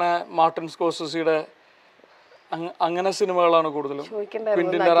 അങ്ങനെ മാർട്ടിൻ സ്കോർസെസിയുടെ അങ്ങനെ സിനിമകളാണ് കൂടുതലും.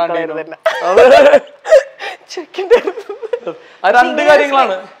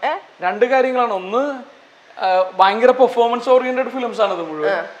 രണ്ട് കാര്യങ്ങളാണ്. ഒന്ന് ഭയങ്കര പെർഫോമൻസ് ഓറിയന്റഡ് ഫിലിംസ് ആണ് ഇത്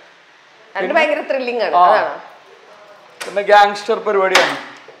മുഴുവൻ. പിന്നെ ഗാങ്സ്റ്റർ പരിപാടിയാണ്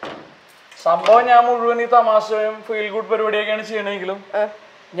സംഭവം. ഞാൻ മുഴുവൻ ഈ തമാശയും ഫീൽ ഗുഡ് പരിപാടിയൊക്കെയാണ് ചെയ്യണമെങ്കിലും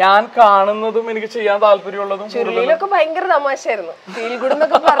ഞാൻ കാണുന്നതും എനിക്ക് ചെയ്യാൻ താല്പര്യമുള്ളതും ഭയങ്കര തമാശയായിരുന്നു. ഫീൽ ഗുഡ്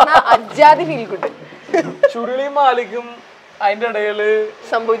എന്നൊക്കെ പറഞ്ഞാൽ അജാതി ഫീൽ ഗുഡ്. ചുരുളിയും മാലിക്കും അതിന്റെ ഇടയില്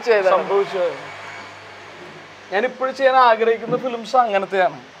സംഭവിച്ചു. ഞാൻ ഇപ്പോഴും ചെയ്യാൻ ആഗ്രഹിക്കുന്ന ഫിലിംസ്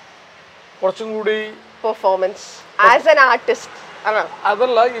അങ്ങനത്തെയാണ്. കുറച്ചും കൂടി പെർഫോമൻസ് ആസ് ആൻ ആർട്ടിസ്റ്റ്.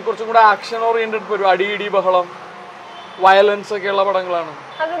 അതല്ല, ഈ കുറച്ചും കൂടി ആക്ഷൻ ഓറിയന്റഡ് പരിപാടി, അടി ബഹളം, വയലൻസ് ഒക്കെ ഉള്ള പടങ്ങളാണ്.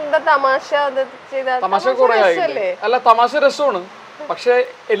 തമാശ കുറെ അല്ല, തമാശ രസമാണ്. പക്ഷെ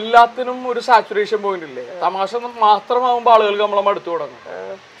എല്ലാത്തിനും ഒരു സാച്ചുറേഷൻ പോയിന്റ് ഇല്ലേ? തമാശ മാത്രമാകുമ്പോ ആളുകൾക്ക് നമ്മളെ മടുത്തു തുടങ്ങും.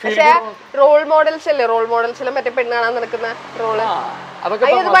 റോൾ മോഡൽസിലും മറ്റേ പെണ്ണാണാൻ നടക്കുന്ന റോള്, അതൊക്കെ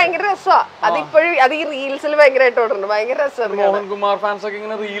ഭയങ്കര രസമാണ്. അതിപ്പോഴും അത് ഈ റീൽസിൽ ഭയങ്കരമായിട്ട് ഓടുന്നുണ്ട്. ഭയങ്കര രസമാണ്. മോഹൻ കുമാർ ഫാൻസ് ഒക്കെ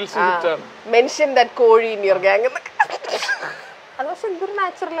ഇങ്ങനെ റീൽസ് മെൻഷൻ ദാറ്റ് കോഴി ഇൻ യുവർ ഗാങ് എന്നൊക്കെ. അത് പക്ഷെ എന്തൊരു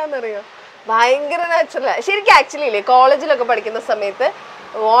നാച്ചുറലാന്നറിയോ? ഭയങ്കര നാച്ചുറലാ ശരിക്കും. ആക്ച്വലി ഇല്ലേ, കോളേജിലൊക്കെ പഠിക്കുന്ന സമയത്ത്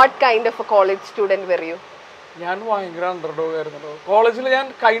what kind of A college student were U? ഞാൻ ഭയങ്കര അണ്ടർഡോഗ് ആയിരുന്നു. കോളേജിൽ ഞാൻ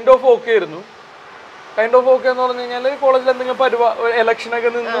കൈൻഡ് ഓഫ് ഓക്കെ ആയിരുന്നു. കൈൻഡ് ഓഫ് ഓക്കെ എന്ന് പറഞ്ഞു കഴിഞ്ഞാൽ കോളേജിൽ എന്തെങ്കിലും ഇലക്ഷനൊക്കെ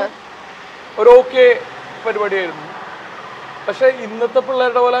നിന്ന് ഒരു ഓക്കെ പരിപാടിയായിരുന്നു. പക്ഷെ ഇന്നത്തെ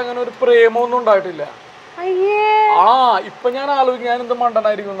പിള്ളേരുടെ പോലെ അങ്ങനെ ഒരു പ്രേമമൊന്നും ഉണ്ടായിട്ടില്ല. ഇപ്പൊ ഞാൻ ആലോചിക്കും ഞാൻ എന്ത്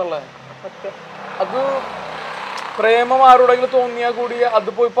മണ്ടനായിരിക്കും എന്നുള്ളത്. അത് പ്രേമം ആരോടെങ്കിലും തോന്നിയാൽ കൂടി അത്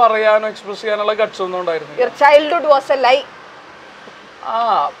പോയി പറയാനോ എക്സ്പ്രസ് ചെയ്യാനുള്ള ഗട്ട്സ് ഒന്നും ഉണ്ടായിരുന്നു.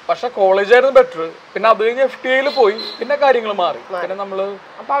 പക്ഷെ കോളേജായിരുന്നു ബെറ്റർ. പിന്നെ അത് കഴിഞ്ഞ് FTAയിൽ പോയി, പിന്നെ കാര്യങ്ങൾ മാറി. പിന്നെ നമ്മള്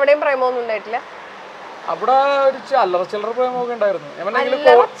അവിടെയും പ്രേമൊന്നും ഉണ്ടായിട്ടില്ല. അവിടെ ഒരു അല്ലറ ചില്ലറ പ്രേമൊക്കെ ഉണ്ടായിരുന്നു.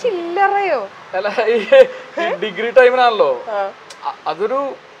 ഡിഗ്രി ടൈമിനാണല്ലോ അതൊരു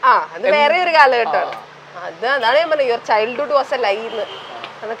വേറെ ഒരു കാലഘട്ടമാണ്. അതാണ് ഞാൻ പറഞ്ഞത്, your childhood was A life.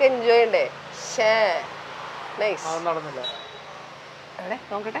 അതൊക്കെ എൻജോയ് ചെയ്യണ്ടേ? നടന്നില്ല.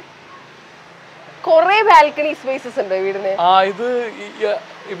 നോക്കട്ടെ, കൊറേ ബാൽക്കണി സ്പേസസ് ഉണ്ട് വീടിന്.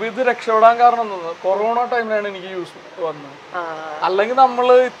 ഇത് രക്ഷപ്പെടാൻ കാരണം കൊറോണ ടൈമിലാണ് എനിക്ക് യൂസ് വന്നത്. അല്ലെങ്കിൽ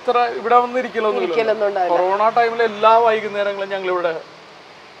നമ്മള് ഇത്ര ഇവിടെ വന്നിരിക്കലൊന്നും. കൊറോണ ടൈമിൽ എല്ലാ വൈകുന്നേരങ്ങളും ഞങ്ങൾ ഇവിടെ.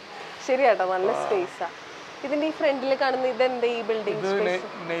 ശരിയാട്ടോ, നല്ല സ്പേസാ. ഇതിന്റെ ഈ ഫ്രണ്ടിൽ കാണുന്ന ഇതെന്താ ഈ ബിൽഡിംഗ്?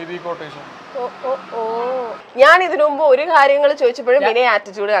 Navy quotation. ഞാൻ ഇതിനു മുമ്പ് ഒരു കാര്യങ്ങൾ ചോദിച്ചപ്പോഴും വിനയ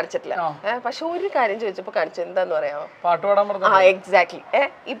ആറ്റിറ്റ്യൂഡ് കാണിച്ചിട്ടില്ല. പക്ഷെ ഒരു കാര്യം ചോദിച്ചപ്പോ കാണിച്ചു. എന്താന്ന് പറയാമോ? പാട്ട് പാടാൻ. എക്സാക്ട്ലി.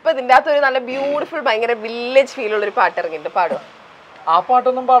 ഇപ്പൊ ഇതിന്റെ അകത്ത് ഒരു നല്ല ബ്യൂട്ടിഫുൾ ഭയങ്കര വില്ലേജ് ഫീൽ ഉള്ള ഒരു പാട്ട് ഇറങ്ങിയിട്ടുണ്ട്. പാടുക. ആ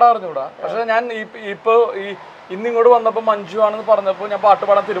പാട്ടൊന്നും പാടാറിഞ്ഞൂടാ. പക്ഷെ ഞാൻ ഇപ്പൊ ഇന്നിങ്ങോട്ട് വന്നപ്പോ മഞ്ജു ആണെന്ന് പറഞ്ഞപ്പോ ഞാൻ പാട്ട്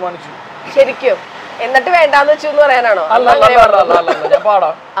പാടാൻ തീരുമാനിച്ചു. ശരിക്കും? എന്നിട്ട് വേണ്ടാന്ന് വെച്ചു എന്ന് പറയാനാണോ? അല്ല, ഞാൻ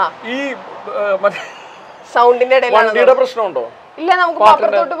പാടാം. ഈ സൗണ്ടിന്റെ വണ്ടിയുടെ പ്രശ്നമുണ്ടോ? ഇല്ല, നമുക്ക്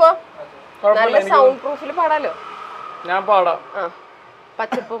അപ്പുറത്തോട്ട് പോവാം. നല്ല സൗണ്ട് പ്രൂഫിൽ പാടാലോ. ഞാൻ പാടാം.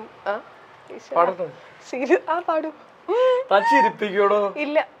 പച്ചപ്പും പാടട്ടോ? പാടും. ചിരിപ്പിക്കോടോ?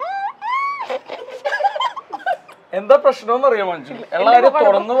 ഇല്ല. എന്താ പ്രശ്നം അറിയാം മഞ്ജു? എല്ലാരും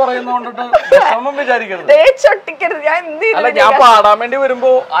തുറന്നു പറയുന്നോണ്ടിട്ട് വിചാരിക്കരുത്. അല്ല, ഞാൻ പാടാൻ വേണ്ടി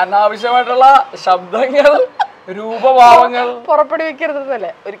വരുമ്പോ അനാവശ്യമായിട്ടുള്ള ശബ്ദങ്ങൾ, രൂപഭാവങ്ങൾ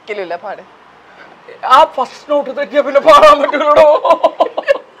പുറപ്പെടുവിക്കരുതെന്നല്ലേ? ഒരിക്കലും ഇല്ല. പാട്. ആ ഫസ്റ്റ് നോട്ട് തെറ്റിയാ പിന്നെ പാടാൻ പറ്റുള്ളൂ.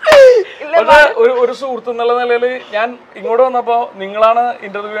 പക്ഷെ ഒരു സുഹൃത്ത് എന്നുള്ള നിലയിൽ ഞാൻ ഇങ്ങോട്ട് വന്നപ്പോ നിങ്ങളാണ്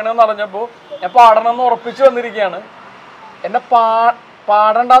ഇന്റർവ്യൂ ചെയ്യണമെന്ന് അറിഞ്ഞപ്പോ ഞാൻ പാടണം എന്ന് ഉറപ്പിച്ചു വന്നിരിക്കുകയാണ്. എന്നെ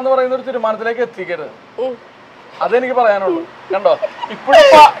പാടണ്ടെന്ന് പറയുന്ന ഒരു തീരുമാനത്തിലേക്ക് എത്തിക്കരുത്. അതെനിക്ക് പറയാനുള്ളൂ. കണ്ടോ, ഇപ്പോഴും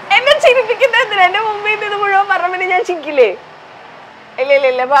എന്നെ ചിരിപ്പിക്കുന്ന എന്റെ മുമ്പിൽ ഇത് മുഴുവൻ പറഞ്ഞ ഞാൻ ചിരിക്കില്ലേ?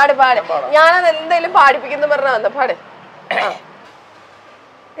 ഇല്ല, പാട്. ഞാനത് എന്തായാലും പാടിപ്പിക്കുന്ന പറഞ്ഞ വന്ന പാട്.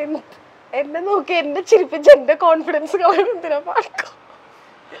 എന്നെ നോക്കി എന്നെ ചിരിപ്പിച്ച് എന്റെ കോൺഫിഡൻസ് കളയാൻ എന്തിനാ പാടിക്കോ?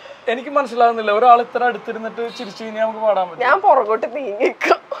 എനിക്ക് മനസ്സിലാകുന്നില്ല, ഒരാൾ ഇത്ര അടുത്തിരുന്നിട്ട് ചിരിച്ചു കഴിഞ്ഞാൽ നമുക്ക് പാടാൻ പറ്റും. ഞാൻ പുറകോട്ട്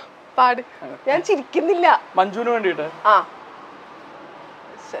നീങ്ങിക്കോ, പാട്. ഞാൻ ചിരിക്കുന്നില്ല. മഞ്ജുവിന് വേണ്ടിട്ട് ആ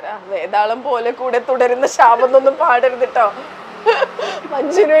വേതാളം പോലെ കൂടെ തുടരുന്ന ശാപൊന്നും പാടരുത് കേട്ടോ,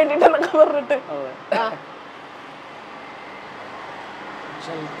 മഞ്ജുവിന് വേണ്ടിട്ടെന്നൊക്കെ പറഞ്ഞിട്ട്.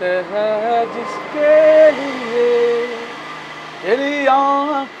 चलते हैं जिसके लिए तेरी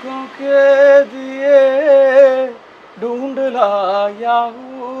आंखों के दिए ढूंढ लाया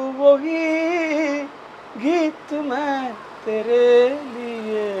हूँ वही गीत मैं तेरे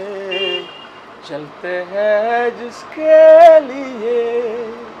लिए. चलते हैं जिसके लिए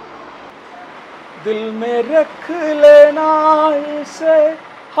दिल में रख लेना इसे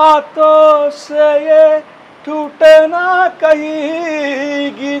हाथों से ये टूटे ना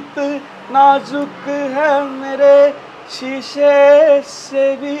कहीं. गीत नाजुक है मेरे शीशे से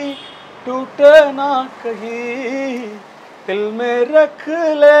भी टूटे ना कहीं. दिल में रख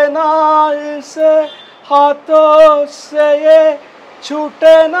लेना इसे हाथों से ये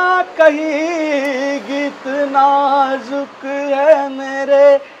छूटे ना कहीं. गीत नाजुक है मेरे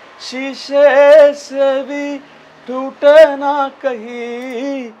शीशे से भी टूटे ना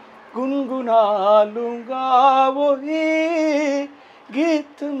कहीं. गुनगुना लूंगा वही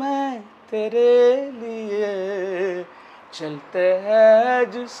गीत मैं तेरे लिए. चलते हैं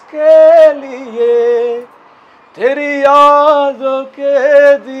जिसके लिए तेरी यादों के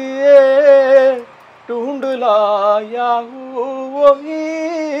दिए ढूंढ लाया हूँ वही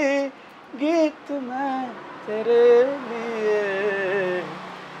गीत मैं तेरे लिए.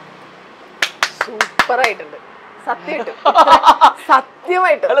 സൂപ്പറായിട്ടുണ്ട്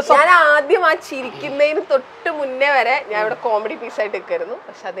സത്യമായിട്ടും. ഞാൻ ആദ്യം ആ ചിരിക്കുന്നതിന് തൊട്ട് മുന്നേ വരെ ഞാൻ ഇവിടെ കോമഡി പീസ് ആയിട്ട് നിൽക്കായിരുന്നു.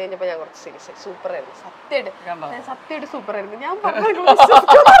 പക്ഷെ അത് കഴിഞ്ഞപ്പോ ഞാൻ കുറച്ച് സീരിയസ് ആയി. സൂപ്പർ ആയിരുന്നു, സത്യമായിട്ട് സൂപ്പർ ആയിരുന്നു. ഞാൻ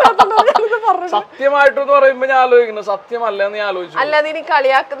സത്യമായിട്ടെന്ന് പറയുമ്പോ ഞാൻ ആലോചിക്കുന്നു, സത്യമല്ലെന്ന് ഞാൻ ആലോചിച്ചു. അല്ലാതെ ഇനി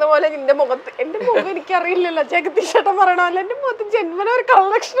കളിയാക്കുന്ന പോലെ നിന്റെ മുഖത്ത്, എന്റെ മുഖം എനിക്കറിയില്ലല്ലോ, ജഗദീഷേട്ടൻ പറയണല്ലോ എന്റെ മുഖത്ത് ജന്മന ഒരു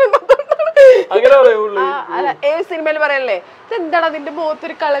കളക്ഷൻ അല്ല. ഏത് സിനിമയിൽ പറയല്ലേ ഇതെന്താണ് അതിന്റെ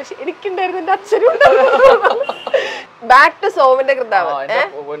മുഖത്തൊരു കളക്ഷൻ, എനിക്കുണ്ടായിരുന്നു, എന്റെ അച്ഛനും ഉണ്ടായിരുന്നു. Back to സോമന്റെ കൃതാവ്.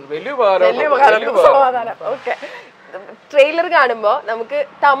 സമാധാനം. ഓക്കെ, ട്രെയിലർ കാണുമ്പോൾ നമുക്ക്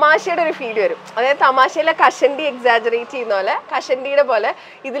തമാശയുടെ ഒരു ഫീൽ വരും. അതായത് തമാശയിലെ കഷണ്ടി എക്സാജറേറ്റ് ചെയ്യുന്ന പോലെ, കഷണ്ടിയുടെ പോലെ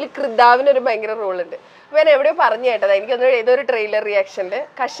ഇതിൽ കൃതാവിനൊരു ഭയങ്കര റോളുണ്ട്. അപ്പൊ ഞാൻ എവിടെയോ പറഞ്ഞു കേട്ടത്, എനിക്കൊന്ന് ഏതൊരു ട്രെയിലർ റിയാക്ഷനിൽ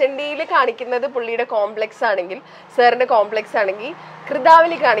കഷണ്ടിയിൽ കാണിക്കുന്നത് പുള്ളിയുടെ കോംപ്ലക്സ് ആണെങ്കിൽ, സാറിന്റെ കോംപ്ലക്സ് ആണെങ്കിൽ,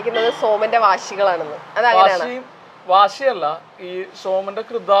 കൃതാവിൽ കാണിക്കുന്നത് സോമന്റെ വാശികളാണെന്ന്. അതങ്ങനെയാണ്. വാശിയല്ല, ഈ സോമന്റെ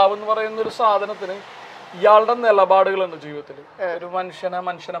കൃതാവ് എന്ന് പറയുന്ന ഒരു സാധനത്തിന് ഇയാളുടെ നിലപാടുകളുണ്ട് ജീവിതത്തിൽ. ഒരു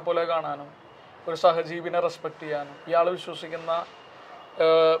മനുഷ്യനെ പോലെ കാണാനും, ഒരു സഹജീവിനെ റെസ്പെക്ട് ചെയ്യാനും ഇയാൾ വിശ്വസിക്കുന്ന,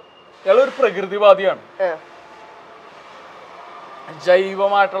 ഇയാളൊരു പ്രകൃതിവാദിയാണ്.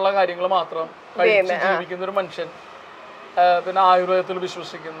 ജൈവമായിട്ടുള്ള കാര്യങ്ങൾ മാത്രം കഴിച്ച് ജീവിക്കുന്ന ഒരു മനുഷ്യൻ. പിന്നെ ആയുർവേദത്തിൽ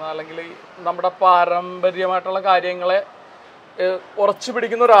വിശ്വസിക്കുന്ന, അല്ലെങ്കിൽ നമ്മുടെ പാരമ്പര്യമായിട്ടുള്ള കാര്യങ്ങളെ ഉറച്ചു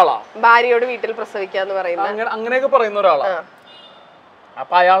പിടിക്കുന്ന ഒരാളാണ്. ഭാര്യയോട് വീട്ടിൽ പ്രസവിക്കാന്ന് പറയുന്നത്, അങ്ങനെയൊക്കെ പറയുന്ന ഒരാളാണ്.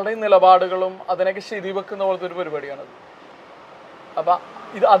 അപ്പൊ അയാളുടെ നിലപാടുകളും അതിനൊക്കെ ശരിവെക്കുന്ന പോലത്തെ ഒരു പരിപാടിയാണത്. അപ്പൊ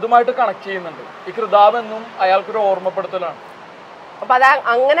ഇത് അതുമായിട്ട് കണക്ട് ചെയ്യുന്നുണ്ട്. ഈ കൃതാവ് എന്നും അയാൾക്കൊരു ഓർമ്മപ്പെടുത്തലാണ്. അപ്പൊ അത്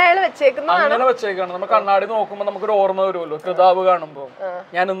അങ്ങനെ വെച്ചേക്കാണ്. നമ്മൾ കണ്ണാടി നോക്കുമ്പോൾ നമുക്കൊരു ഓർമ്മ വരുമല്ലോ കൃതാവ് കാണുമ്പോൾ.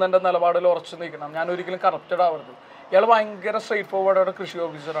 ഞാൻ ഇന്ന് എന്റെ നിലപാടിൽ ഉറച്ചു നിൽക്കണം, ഞാൻ ഒരിക്കലും കറപ്റ്റഡ് ആവരുത്. ഇയാള് ഭയങ്കര സ്ട്രേറ്റ് ഫോർവേഡ് കൃഷി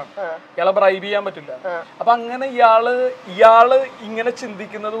ഓഫീസറാണ്, ഇയാളെ ബ്രൈബ് ചെയ്യാൻ പറ്റില്ല. അപ്പൊ അങ്ങനെ ഇയാള് ഇങ്ങനെ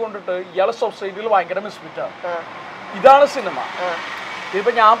ചിന്തിക്കുന്നത് കൊണ്ടിട്ട് ഇയാള് സൊസൈറ്റിയിൽ ഭയങ്കര മിസ്ഫിറ്റാണ്. ഇതാണ് സിനിമ.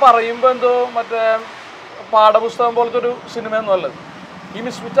 ഇപ്പൊ ഞാൻ പറയുമ്പോ എന്തോ മറ്റേ പാഠപുസ്തകം പോലത്തെ ഒരു സിനിമ എന്നുള്ളത്. ഈ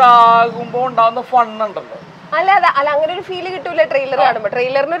മിസ്ഫിറ്റ് ആകുമ്പോ ഉണ്ടാകുന്ന ഫണ്ണുണ്ടല്ലോ, അല്ല അങ്ങനെ ഒരു ഫീല് കിട്ടൂല ട്രെയിലർ കാണുമ്പോ.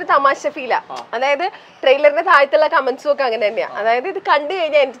 ട്രെയിലറിന് ഒരു തമാശ ഫീലാ. അതായത് ട്രെയിലറിന്റെ താഴത്തുള്ള കമന്റ്സും ഒക്കെ അങ്ങനെ തന്നെയാ. അതായത് ഇത് കണ്ടു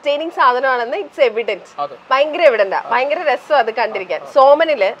കഴിഞ്ഞാൽ എന്റർടൈനിങ് സാധനമാണെന്ന് ഇറ്റ്സ് എവിഡൻസ്. ഭയങ്കര എവിഡന്റാ, ഭയങ്കര രസം അത് കണ്ടിരിക്കാൻ.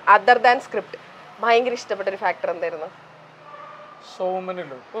 സോമനില് അതർ ദാൻ സ്ക്രിപ്റ്റ് ഭയങ്കര ഇഷ്ടപ്പെട്ട ഒരു ഫാക്ടർ എന്തായിരുന്നു?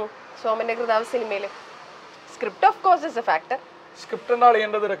 സോമന്റെ കൃതാവ് സിനിമയില് script of course is A factor. Script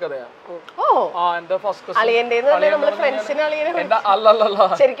അളിയന്റെ തിരക്കഥയാണ്.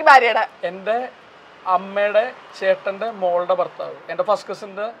 ശരിക്കും ഭാര്യയുടെ, എന്റെ അമ്മയുടെ ചേട്ടന്റെ മോളുടെ ഭർത്താവ്, എന്റെ ഫസ്റ്റ്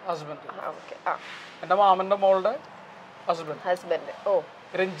കസിന്റെ ഹസ്ബൻഡ്, എന്റെ മാമന്റെ മോളുടെ ഹസ്ബൻഡ്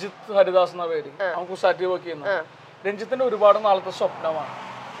രഞ്ജിത്ത് ഹരിദാസ് എന്ന പേര്. അവൻ കുസാറ്റി വർക്ക് ചെയ്യുന്നു. രഞ്ജിത്തിന്റെ ഒരുപാട് നാളത്തെ സ്വപ്നമാണ്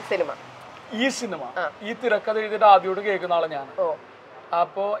ഈ സിനിമ. ഈ തിരക്കഥ എഴുതിയിട്ട് ആദ്യമായിട്ട് കേൾക്കുന്ന ആളെ ഞാൻ.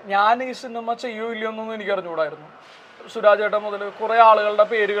 അപ്പോ ഞാൻ ഈ സിനിമ ചെയ്യോ ഇല്ലയോ എന്നൊന്നും എനിക്ക് അറിഞ്ഞുകൂടായിരുന്നു. സുരാജ് ചേട്ടൻ മുതൽ കുറെ ആളുകളുടെ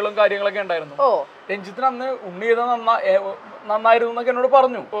പേരുകളും കാര്യങ്ങളൊക്കെ ഉണ്ടായിരുന്നു. രഞ്ജിത്തിന് അന്ന് ഉണ്ണി ചെയ്ത നന്നായിരുന്നു എന്നൊക്കെ എന്നോട്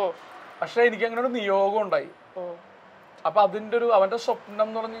പറഞ്ഞു. പക്ഷെ എനിക്ക് അങ്ങനെ ഒരു നിയോഗം ഉണ്ടായി. അപ്പൊ അതിന്റെ ഒരു അവന്റെ സ്വപ്നം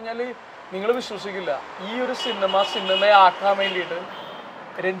എന്ന് പറഞ്ഞു കഴിഞ്ഞാല് നിങ്ങൾ വിശ്വസിക്കില്ല, ഈ ഒരു സിനിമയാക്കാൻ വേണ്ടിയിട്ട്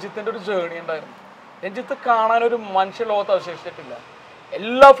രഞ്ജിത്തിന്റെ ഒരു ജേണി ഉണ്ടായിരുന്നു. രഞ്ജിത്ത് കാണാനൊരു മനുഷ്യ ലോകത്ത് അവശേഷിച്ചിട്ടില്ല.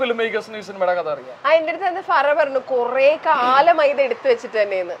 എല്ലാ ഫിലിം മേക്കേഴ്സിനും ഈ സിനിമയുടെ കഥ അറിയാം. എന്റെ അടുത്ത് ഫറ പറഞ്ഞു കൊറേ കാലമായി ഇത് എടുത്തു വെച്ചിട്ട്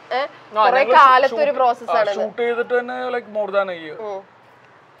തന്നെയെന്ന്. കൊറേ കാലത്തെ ഒരു പ്രോസസ്സാണ്. ഷൂട്ട് ചെയ്തിട്ട് തന്നെ like more than A year.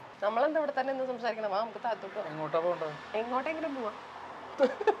 നമ്മളെന്താ ഇവിടെ തന്നെ സംസാരിക്കണം? നമുക്ക് താത്തോട്ടോ. എങ്ങോട്ടാ പോകണ്ടേ? എങ്ങോട്ടെങ്കിലും പോവാ.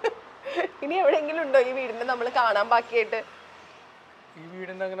 ഇനി എവിടെയെങ്കിലും ഉണ്ടോ ഈ വീടിന്റെ നമ്മൾ കാണാൻ ബാക്കിയായിട്ട്? ഈ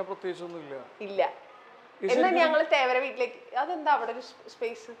വീടിന്റെ അങ്ങനെ പ്രത്യേകിച്ചൊന്നുമില്ല. ഇല്ല. എന്നാ ഞങ്ങള് തേവര വീട്ടിലേക്ക്. അതെന്താ അവിടെ ഒരു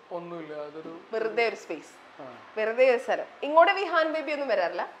സ്പേസ്? ഒന്നുമില്ല, അതൊരു വെറുതെ ഒരു സ്പേസ്, വെറുതെ ഒരു സ്ഥലം. ഇങ്ങോട്ട് വിഹാൻ ബേബി ഒന്നും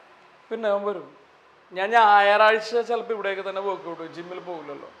വരാറില്ല? പിന്നെ അവൻ വരും. ഞാൻ ഞായറാഴ്ച ചിലപ്പോ ഇവിടെയൊക്കെ തന്നെ വർക്കൗട്ട്, ജിമ്മിൽ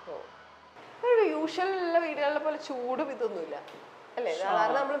പോകില്ലല്ലോ. യൂഷ്വൽ ഉള്ള വീടുകളിലെ പോലെ ചൂടും ഇതൊന്നുമില്ല അല്ലേ?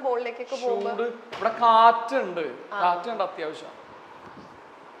 സാധാരണ നമ്മള് മുകളിലേക്കൊക്കെ പോകുമ്പോ ഇവിടെ കാറ്റുണ്ട് അത്യാവശ്യം.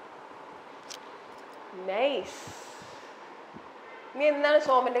 നൈസ്. ഇനി എന്താണ്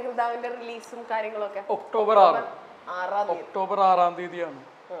സോമന്റെ കൃതാവിന്റെ റിലീസും കാര്യങ്ങളൊക്കെ? ഒക്ടോബർ 6 തീയതിയാണ്.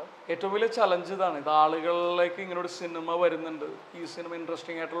 ഏറ്റവും വലിയ ചലഞ്ച് ഇതാണ്. ഇത് ആളുകളിലേക്ക് ഇങ്ങനെ ഒരു സിനിമ വരുന്നുണ്ട്, ഈ സിനിമ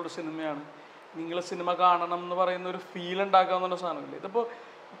ഇൻട്രസ്റ്റിംഗ് ആയിട്ടുള്ള ഒരു സിനിമയാണ്, നിങ്ങൾ സിനിമ കാണണം എന്ന് പറയുന്ന ഒരു ഫീൽ ഉണ്ടാക്കാവുന്ന സാധനമില്ല. ഇതിപ്പോ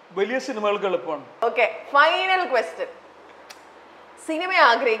വലിയ സിനിമകൾക്ക് എളുപ്പമാണ്. Okay, final question. സിനിമ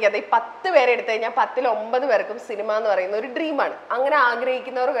ആഗ്രഹിക്കാതെ ഈ 10 പേരെ എടുത്തു കഴിഞ്ഞാൽ 10ൽ 9 പേർക്കും സിനിമ എന്ന് പറയുന്ന ഒരു ഡ്രീമാണ്. അങ്ങനെ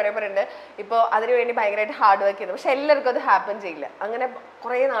ആഗ്രഹിക്കുന്നവർ കുറേ പേരുണ്ട്. ഇപ്പോൾ അതിനുവേണ്ടി ഭയങ്കരമായിട്ട് ഹാർഡ് വർക്ക് ചെയ്യുന്നത്. പക്ഷെ എല്ലാവർക്കും അത് ഹാപ്പൻ ചെയ്യില്ല. അങ്ങനെ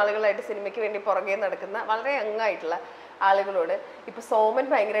കുറേ നാളുകളായിട്ട് സിനിമയ്ക്ക് വേണ്ടി പുറകെ നടക്കുന്ന വളരെ യങ്ങായിട്ടുള്ള ആളുകളോട് ഇപ്പൊ സോമൻ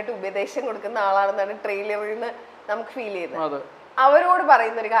ഭയങ്കരമായിട്ട് ഉപദേശം കൊടുക്കുന്ന ആളാണെന്നാണ് ട്രെയിലറിൽ നിന്ന് നമുക്ക് ഫീൽ ചെയ്യുന്നത്. അവരോട്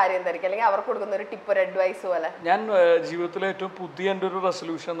പറയുന്ന ഒരു കാര്യം എന്തായിരിക്കും, അല്ലെങ്കിൽ അവർക്ക് കൊടുക്കുന്ന ഒരു ടിപ്പ്, ഒരു അഡ്വൈസ് പോലെ? ഞാൻ ജീവിതത്തിലെ ഏറ്റവും പുതിയ എൻ്റെ ഒരു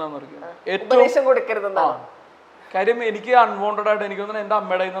റെസൊല്യൂഷൻ എന്താണെന്ന് ഉപദേശം കൊടുക്കരുതെന്നാണ് കാര്യം. എനിക്ക് അൺവാണ്ടഡ് ആയിട്ട് എനിക്ക് തോന്നുന്നു എൻ്റെ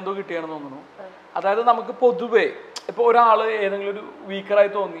അമ്മയുടെ കയ്യിൽ നിന്ന് എന്തോ കിട്ടിയാണെന്ന് തോന്നുന്നു. അതായത് നമുക്ക് പൊതുവേ ഇപ്പോൾ ഒരാൾ ഏതെങ്കിലും ഒരു വീക്കറായി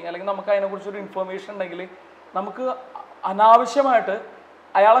തോന്നി, അല്ലെങ്കിൽ നമുക്ക് അതിനെക്കുറിച്ച് ഒരു ഇൻഫർമേഷൻ ഉണ്ടെങ്കിൽ നമുക്ക് അനാവശ്യമായിട്ട്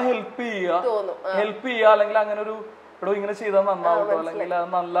അയാളെ ഹെൽപ്പ് ചെയ്യുക, അല്ലെങ്കിൽ അങ്ങനെ ഒരു ഇവിടെ ഇങ്ങനെ ചെയ്താൽ നന്നാവട്ടോ, അല്ലെങ്കിൽ അത്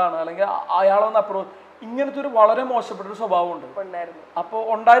നല്ലതാണ്, അല്ലെങ്കിൽ അയാളൊന്ന് അപ്രോച്ച്, ഇങ്ങനത്തെ ഒരു വളരെ മോശപ്പെട്ടൊരു സ്വഭാവം ഉണ്ട്. അപ്പോൾ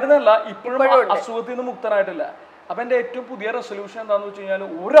ഉണ്ടായിരുന്നല്ല, ഇപ്പോഴും അസുഖത്തിൽ നിന്ന് മുക്തനായിട്ടില്ല. അപ്പൊ എൻ്റെ ഏറ്റവും പുതിയ റെസൊല്യൂഷൻ എന്താണെന്ന് വെച്ച് കഴിഞ്ഞാൽ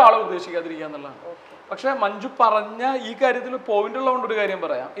ഒരാളെ ഉദ്ദേശിക്കാതിരിക്കുക എന്നുള്ളതാണ്. പക്ഷെ മഞ്ജു പറഞ്ഞ ഈ കാര്യത്തിൽ പോയിന്റ് ഉള്ളതുകൊണ്ട് ഒരു കാര്യം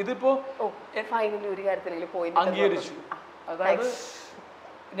പറയാം. ഇതിപ്പോ അംഗീകരിച്ചു. അതായത്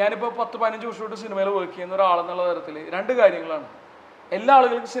ഞാനിപ്പോ 10-15 വർഷമായിട്ട് സിനിമയിൽ വർക്ക് ചെയ്യുന്ന ഒരാളെന്നുള്ള തരത്തിൽ 2 കാര്യങ്ങളാണ്. എല്ലാ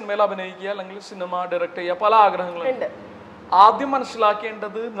ആളുകൾക്കും സിനിമയിൽ അഭിനയിക്കുക, അല്ലെങ്കിൽ സിനിമ ഡയറക്ട് ചെയ്യുക, പല ആഗ്രഹങ്ങളുണ്ട്. ആദ്യം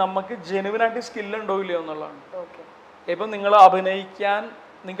മനസ്സിലാക്കേണ്ടത് നമുക്ക് ജെനുവിനായിട്ട് സ്കില്ലുണ്ടോ ഇല്ലയോ എന്നുള്ളതാണ്. ഇപ്പൊ നിങ്ങൾ അഭിനയിക്കാൻ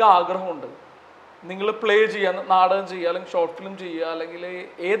നിങ്ങൾക്ക് ആഗ്രഹമുണ്ട്, നിങ്ങൾ പ്ലേ ചെയ്യുക, നാടകം ചെയ്യുക, അല്ലെങ്കിൽ ഷോർട്ട് ഫിലിം ചെയ്യുക, അല്ലെങ്കിൽ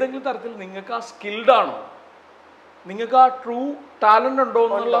ഏതെങ്കിലും തരത്തിൽ നിങ്ങൾക്ക് ആ സ്കിൽഡ് ആണോ, നിങ്ങൾക്ക് ആ ട്രൂ ടാലന്റ് ഉണ്ടോ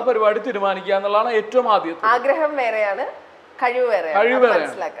എന്നുള്ള പരിപാടി തീരുമാനിക്കുക എന്നുള്ളതാണ് ഏറ്റവും ആദ്യത്തെ. ആഗ്രഹം വേറെയാണ്, കഴിവ്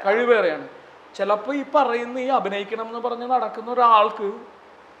വേറെയാണ്. ചിലപ്പോൾ ഈ പറയുന്ന ഈ അഭിനയിക്കണം എന്ന് പറഞ്ഞ് നടക്കുന്ന ഒരാൾക്ക്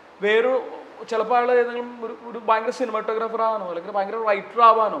ചിലപ്പോൾ അയാൾ ഏതെങ്കിലും ഒരു ഭയങ്കര സിനിമാറ്റോഗ്രാഫർ ആവാനോ, അല്ലെങ്കിൽ ഭയങ്കര റൈറ്റർ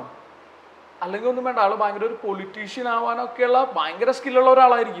ആവാനോ, അല്ലെങ്കിൽ ഒന്നും വേണ്ട, ആൾ ഭയങ്കര ഒരു പൊളിറ്റീഷ്യൻ ആവാനോ ഒക്കെയുള്ള ഭയങ്കര സ്കില്ലുള്ള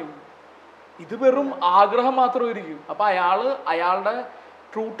ഒരാളായിരിക്കും. ഇത് വെറും ആഗ്രഹം മാത്രമായിരിക്കും. അപ്പൊ അയാളുടെ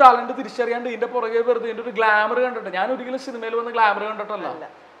ട്രൂ ടാലന്റ് തിരിച്ചറിയാണ്ട് ഇതിന്റെ പുറകെ വെറുതെ ഇതിന്റെ ഒരു ഗ്ലാമർ കണ്ടിട്ട്, ഞാൻ ഒരിക്കലും സിനിമയിൽ വന്ന് ഗ്ലാമർ കണ്ടിട്ടല്ല,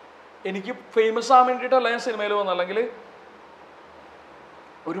 എനിക്ക് ഫേമസ് ആവാൻ വേണ്ടിയിട്ടല്ല ഞാൻ സിനിമയിൽ വന്നത്, അല്ലെങ്കിൽ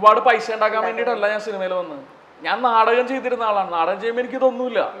ഒരുപാട് പൈസ ഉണ്ടാക്കാൻ വേണ്ടിയിട്ടല്ല ഞാൻ സിനിമയിൽ വന്നത്. ഞാൻ നാടകം ചെയ്തിരുന്ന ആളാണ്. നാടകം ചെയ്യുമ്പോൾ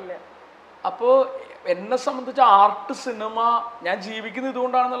എനിക്കിതൊന്നുമില്ല. അപ്പോൾ എന്നെ സംബന്ധിച്ച് ആർട്ട്, സിനിമ, ഞാൻ ജീവിക്കുന്നത്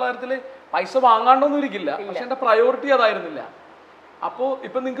ഇതുകൊണ്ടാണെന്നുള്ള കാര്യത്തിൽ പൈസ വാങ്ങാണ്ടൊന്നും ഇരിക്കില്ല. പക്ഷെ എൻ്റെ പ്രയോറിറ്റി അതായിരുന്നില്ല. അപ്പോൾ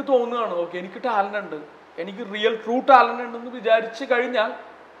ഇപ്പം നിങ്ങൾക്ക് തോന്നുകയാണ് ഓക്കെ എനിക്ക് ടാലൻ്റ് ഉണ്ട്, എനിക്ക് റിയൽ ട്രൂ ടാലൻ്റ് ഉണ്ടെന്ന് വിചാരിച്ച് കഴിഞ്ഞാൽ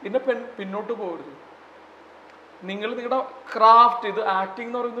പിന്നെ പിന്നോട്ട് പോകരുത്. നിങ്ങളുടെ ക്രാഫ്റ്റ്, ഇത് ആക്ടിങ്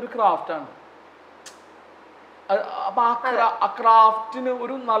എന്ന് പറയുന്നൊരു ക്രാഫ്റ്റാണ്. അപ്പം ആ ക്രാഫ്റ്റിന്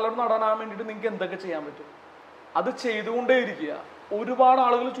ഒരു നല്ലൊരു നടനാകാൻ വേണ്ടിയിട്ട് നിങ്ങൾക്ക് എന്തൊക്കെ ചെയ്യാൻ പറ്റും അത് ചെയ്തുകൊണ്ടേ ഇരിക്കുക. ഒരുപാട്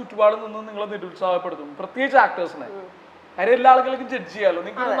ആളുകൾ ചുറ്റുപാടിൽ നിന്ന് നിങ്ങളെ നിരുത്സാഹപ്പെടുത്തും, പ്രത്യേകിച്ച് ആക്ടേഴ്സിനെ. കാര്യം എല്ലാ ആളുകൾക്കും ജഡ്ജ് ചെയ്യാമല്ലോ.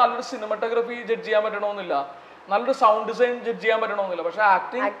 നിങ്ങൾക്ക് നല്ലൊരു സിനിമാറ്റോഗ്രഫി ജഡ്ജ് ചെയ്യാൻ പറ്റണമെന്നില്ല, നല്ലൊരു സൗണ്ട് ഡിസൈൻ ജഡ്ജ് ചെയ്യാൻ പറ്റണമെന്നില്ല. പക്ഷെ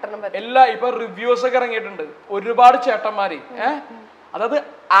ആക്ടിങ് ഇപ്പൊ റിവ്യൂസ് ഒക്കെ ഇറങ്ങിയിട്ടുണ്ട്, ഒരുപാട് ചേട്ടന്മാര് അതായത്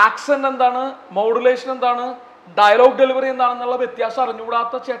ആക്സെന്റ് എന്താണ്, മോഡുലേഷൻ എന്താണ്, ഡയലോഗ് ഡെലിവറി എന്താണെന്നുള്ള വ്യത്യാസം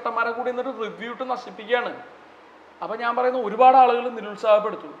അറിഞ്ഞുകൂടാത്ത ചേട്ടന്മാരെ കൂടി എന്നൊരു റിവ്യൂ ഇട്ട് നശിപ്പിക്കുകയാണ്. അപ്പൊ ഞാൻ പറയുന്ന ഒരുപാട് ആളുകൾ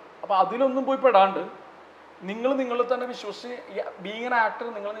നിരുത്സാഹപ്പെടുത്തും. അപ്പൊ അതിലൊന്നും പോയി പെടാണ്ട് നിങ്ങൾ തന്നെ വിശ്വസിച്ച് ബീങ് ആൻ ആക്ടർ,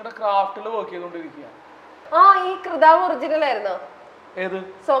 നിങ്ങൾ നിങ്ങളുടെ ക്രാഫ്റ്റിൽ വർക്ക് ചെയ്തുകൊണ്ടിരിക്കുക. ഈ കൃതാവ് ഒറിജിനൽ ആയിരുന്നോ? ഏത്?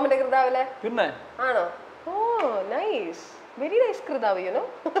 സോമന്റെ കൃതാവിലെ? പിന്നെ ആണോ? ഓ നൈസ്, വെരി നൈസ് കൃതാവ്, യുനോ.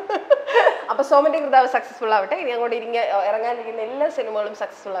 അപ്പൊ സോമന്റെ കൃതാവ് സക്സസ്ഫുൾ ആവട്ടെ. ഇനി അങ്ങോട്ട് ഇറങ്ങാനിരിക്കുന്ന എല്ലാ സിനിമകളും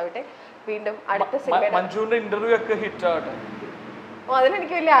സക്സസ്ഫുൾ ആവട്ടെ. വീണ്ടും അടുത്ത സിനിമ മഞ്ജുവിന്റെ ഇന്റർവ്യൂ ഒക്കെ ഹിറ്റ് ആവട്ടെ.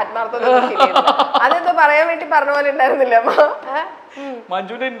 അതിനെനിക്ക് വലിയ ആത്മാർത്ഥത അതെന്തോ പറയാൻ വേണ്ടി പറഞ്ഞ പോലെ ഉണ്ടായിരുന്നില്ല.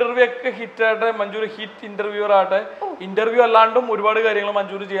 മഞ്ജുവിന്റെ ഇന്റർവ്യൂ ഒക്കെ ഹിറ്റ് ആട്ടെ, മഞ്ജു ഹിറ്റ് ഇന്റർവ്യൂർ ആട്ടെ. ഇന്റർവ്യൂ അല്ലാണ്ടും ഒരുപാട് കാര്യങ്ങൾ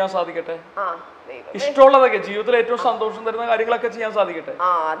മഞ്ജുവിന് ചെയ്യാൻ സാധിക്കട്ടെ. ഇഷ്ടമുള്ളതൊക്കെ, ജീവിതത്തിൽ ഏറ്റവും സന്തോഷം തരുന്ന കാര്യങ്ങളൊക്കെ ചെയ്യാൻ സാധിക്കട്ടെ.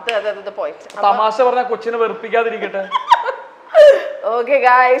 തമാശ പറഞ്ഞാൽ കൊച്ചിനെ വെറുപ്പിക്കാതിരിക്കട്ടെ. Okay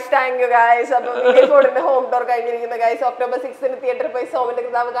guys, thank you guys. അപ്പൊ Vinay ഫോർട്ടിന്റെ home tour കഴിഞ്ഞിരിക്കുന്ന guys. October 6 തിയേറ്ററിൽ പോയി സോമന്റെ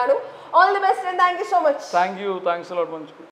കിതാബ് കാണും. All the best and thank you so much. Thank you, thanks a lot Manju.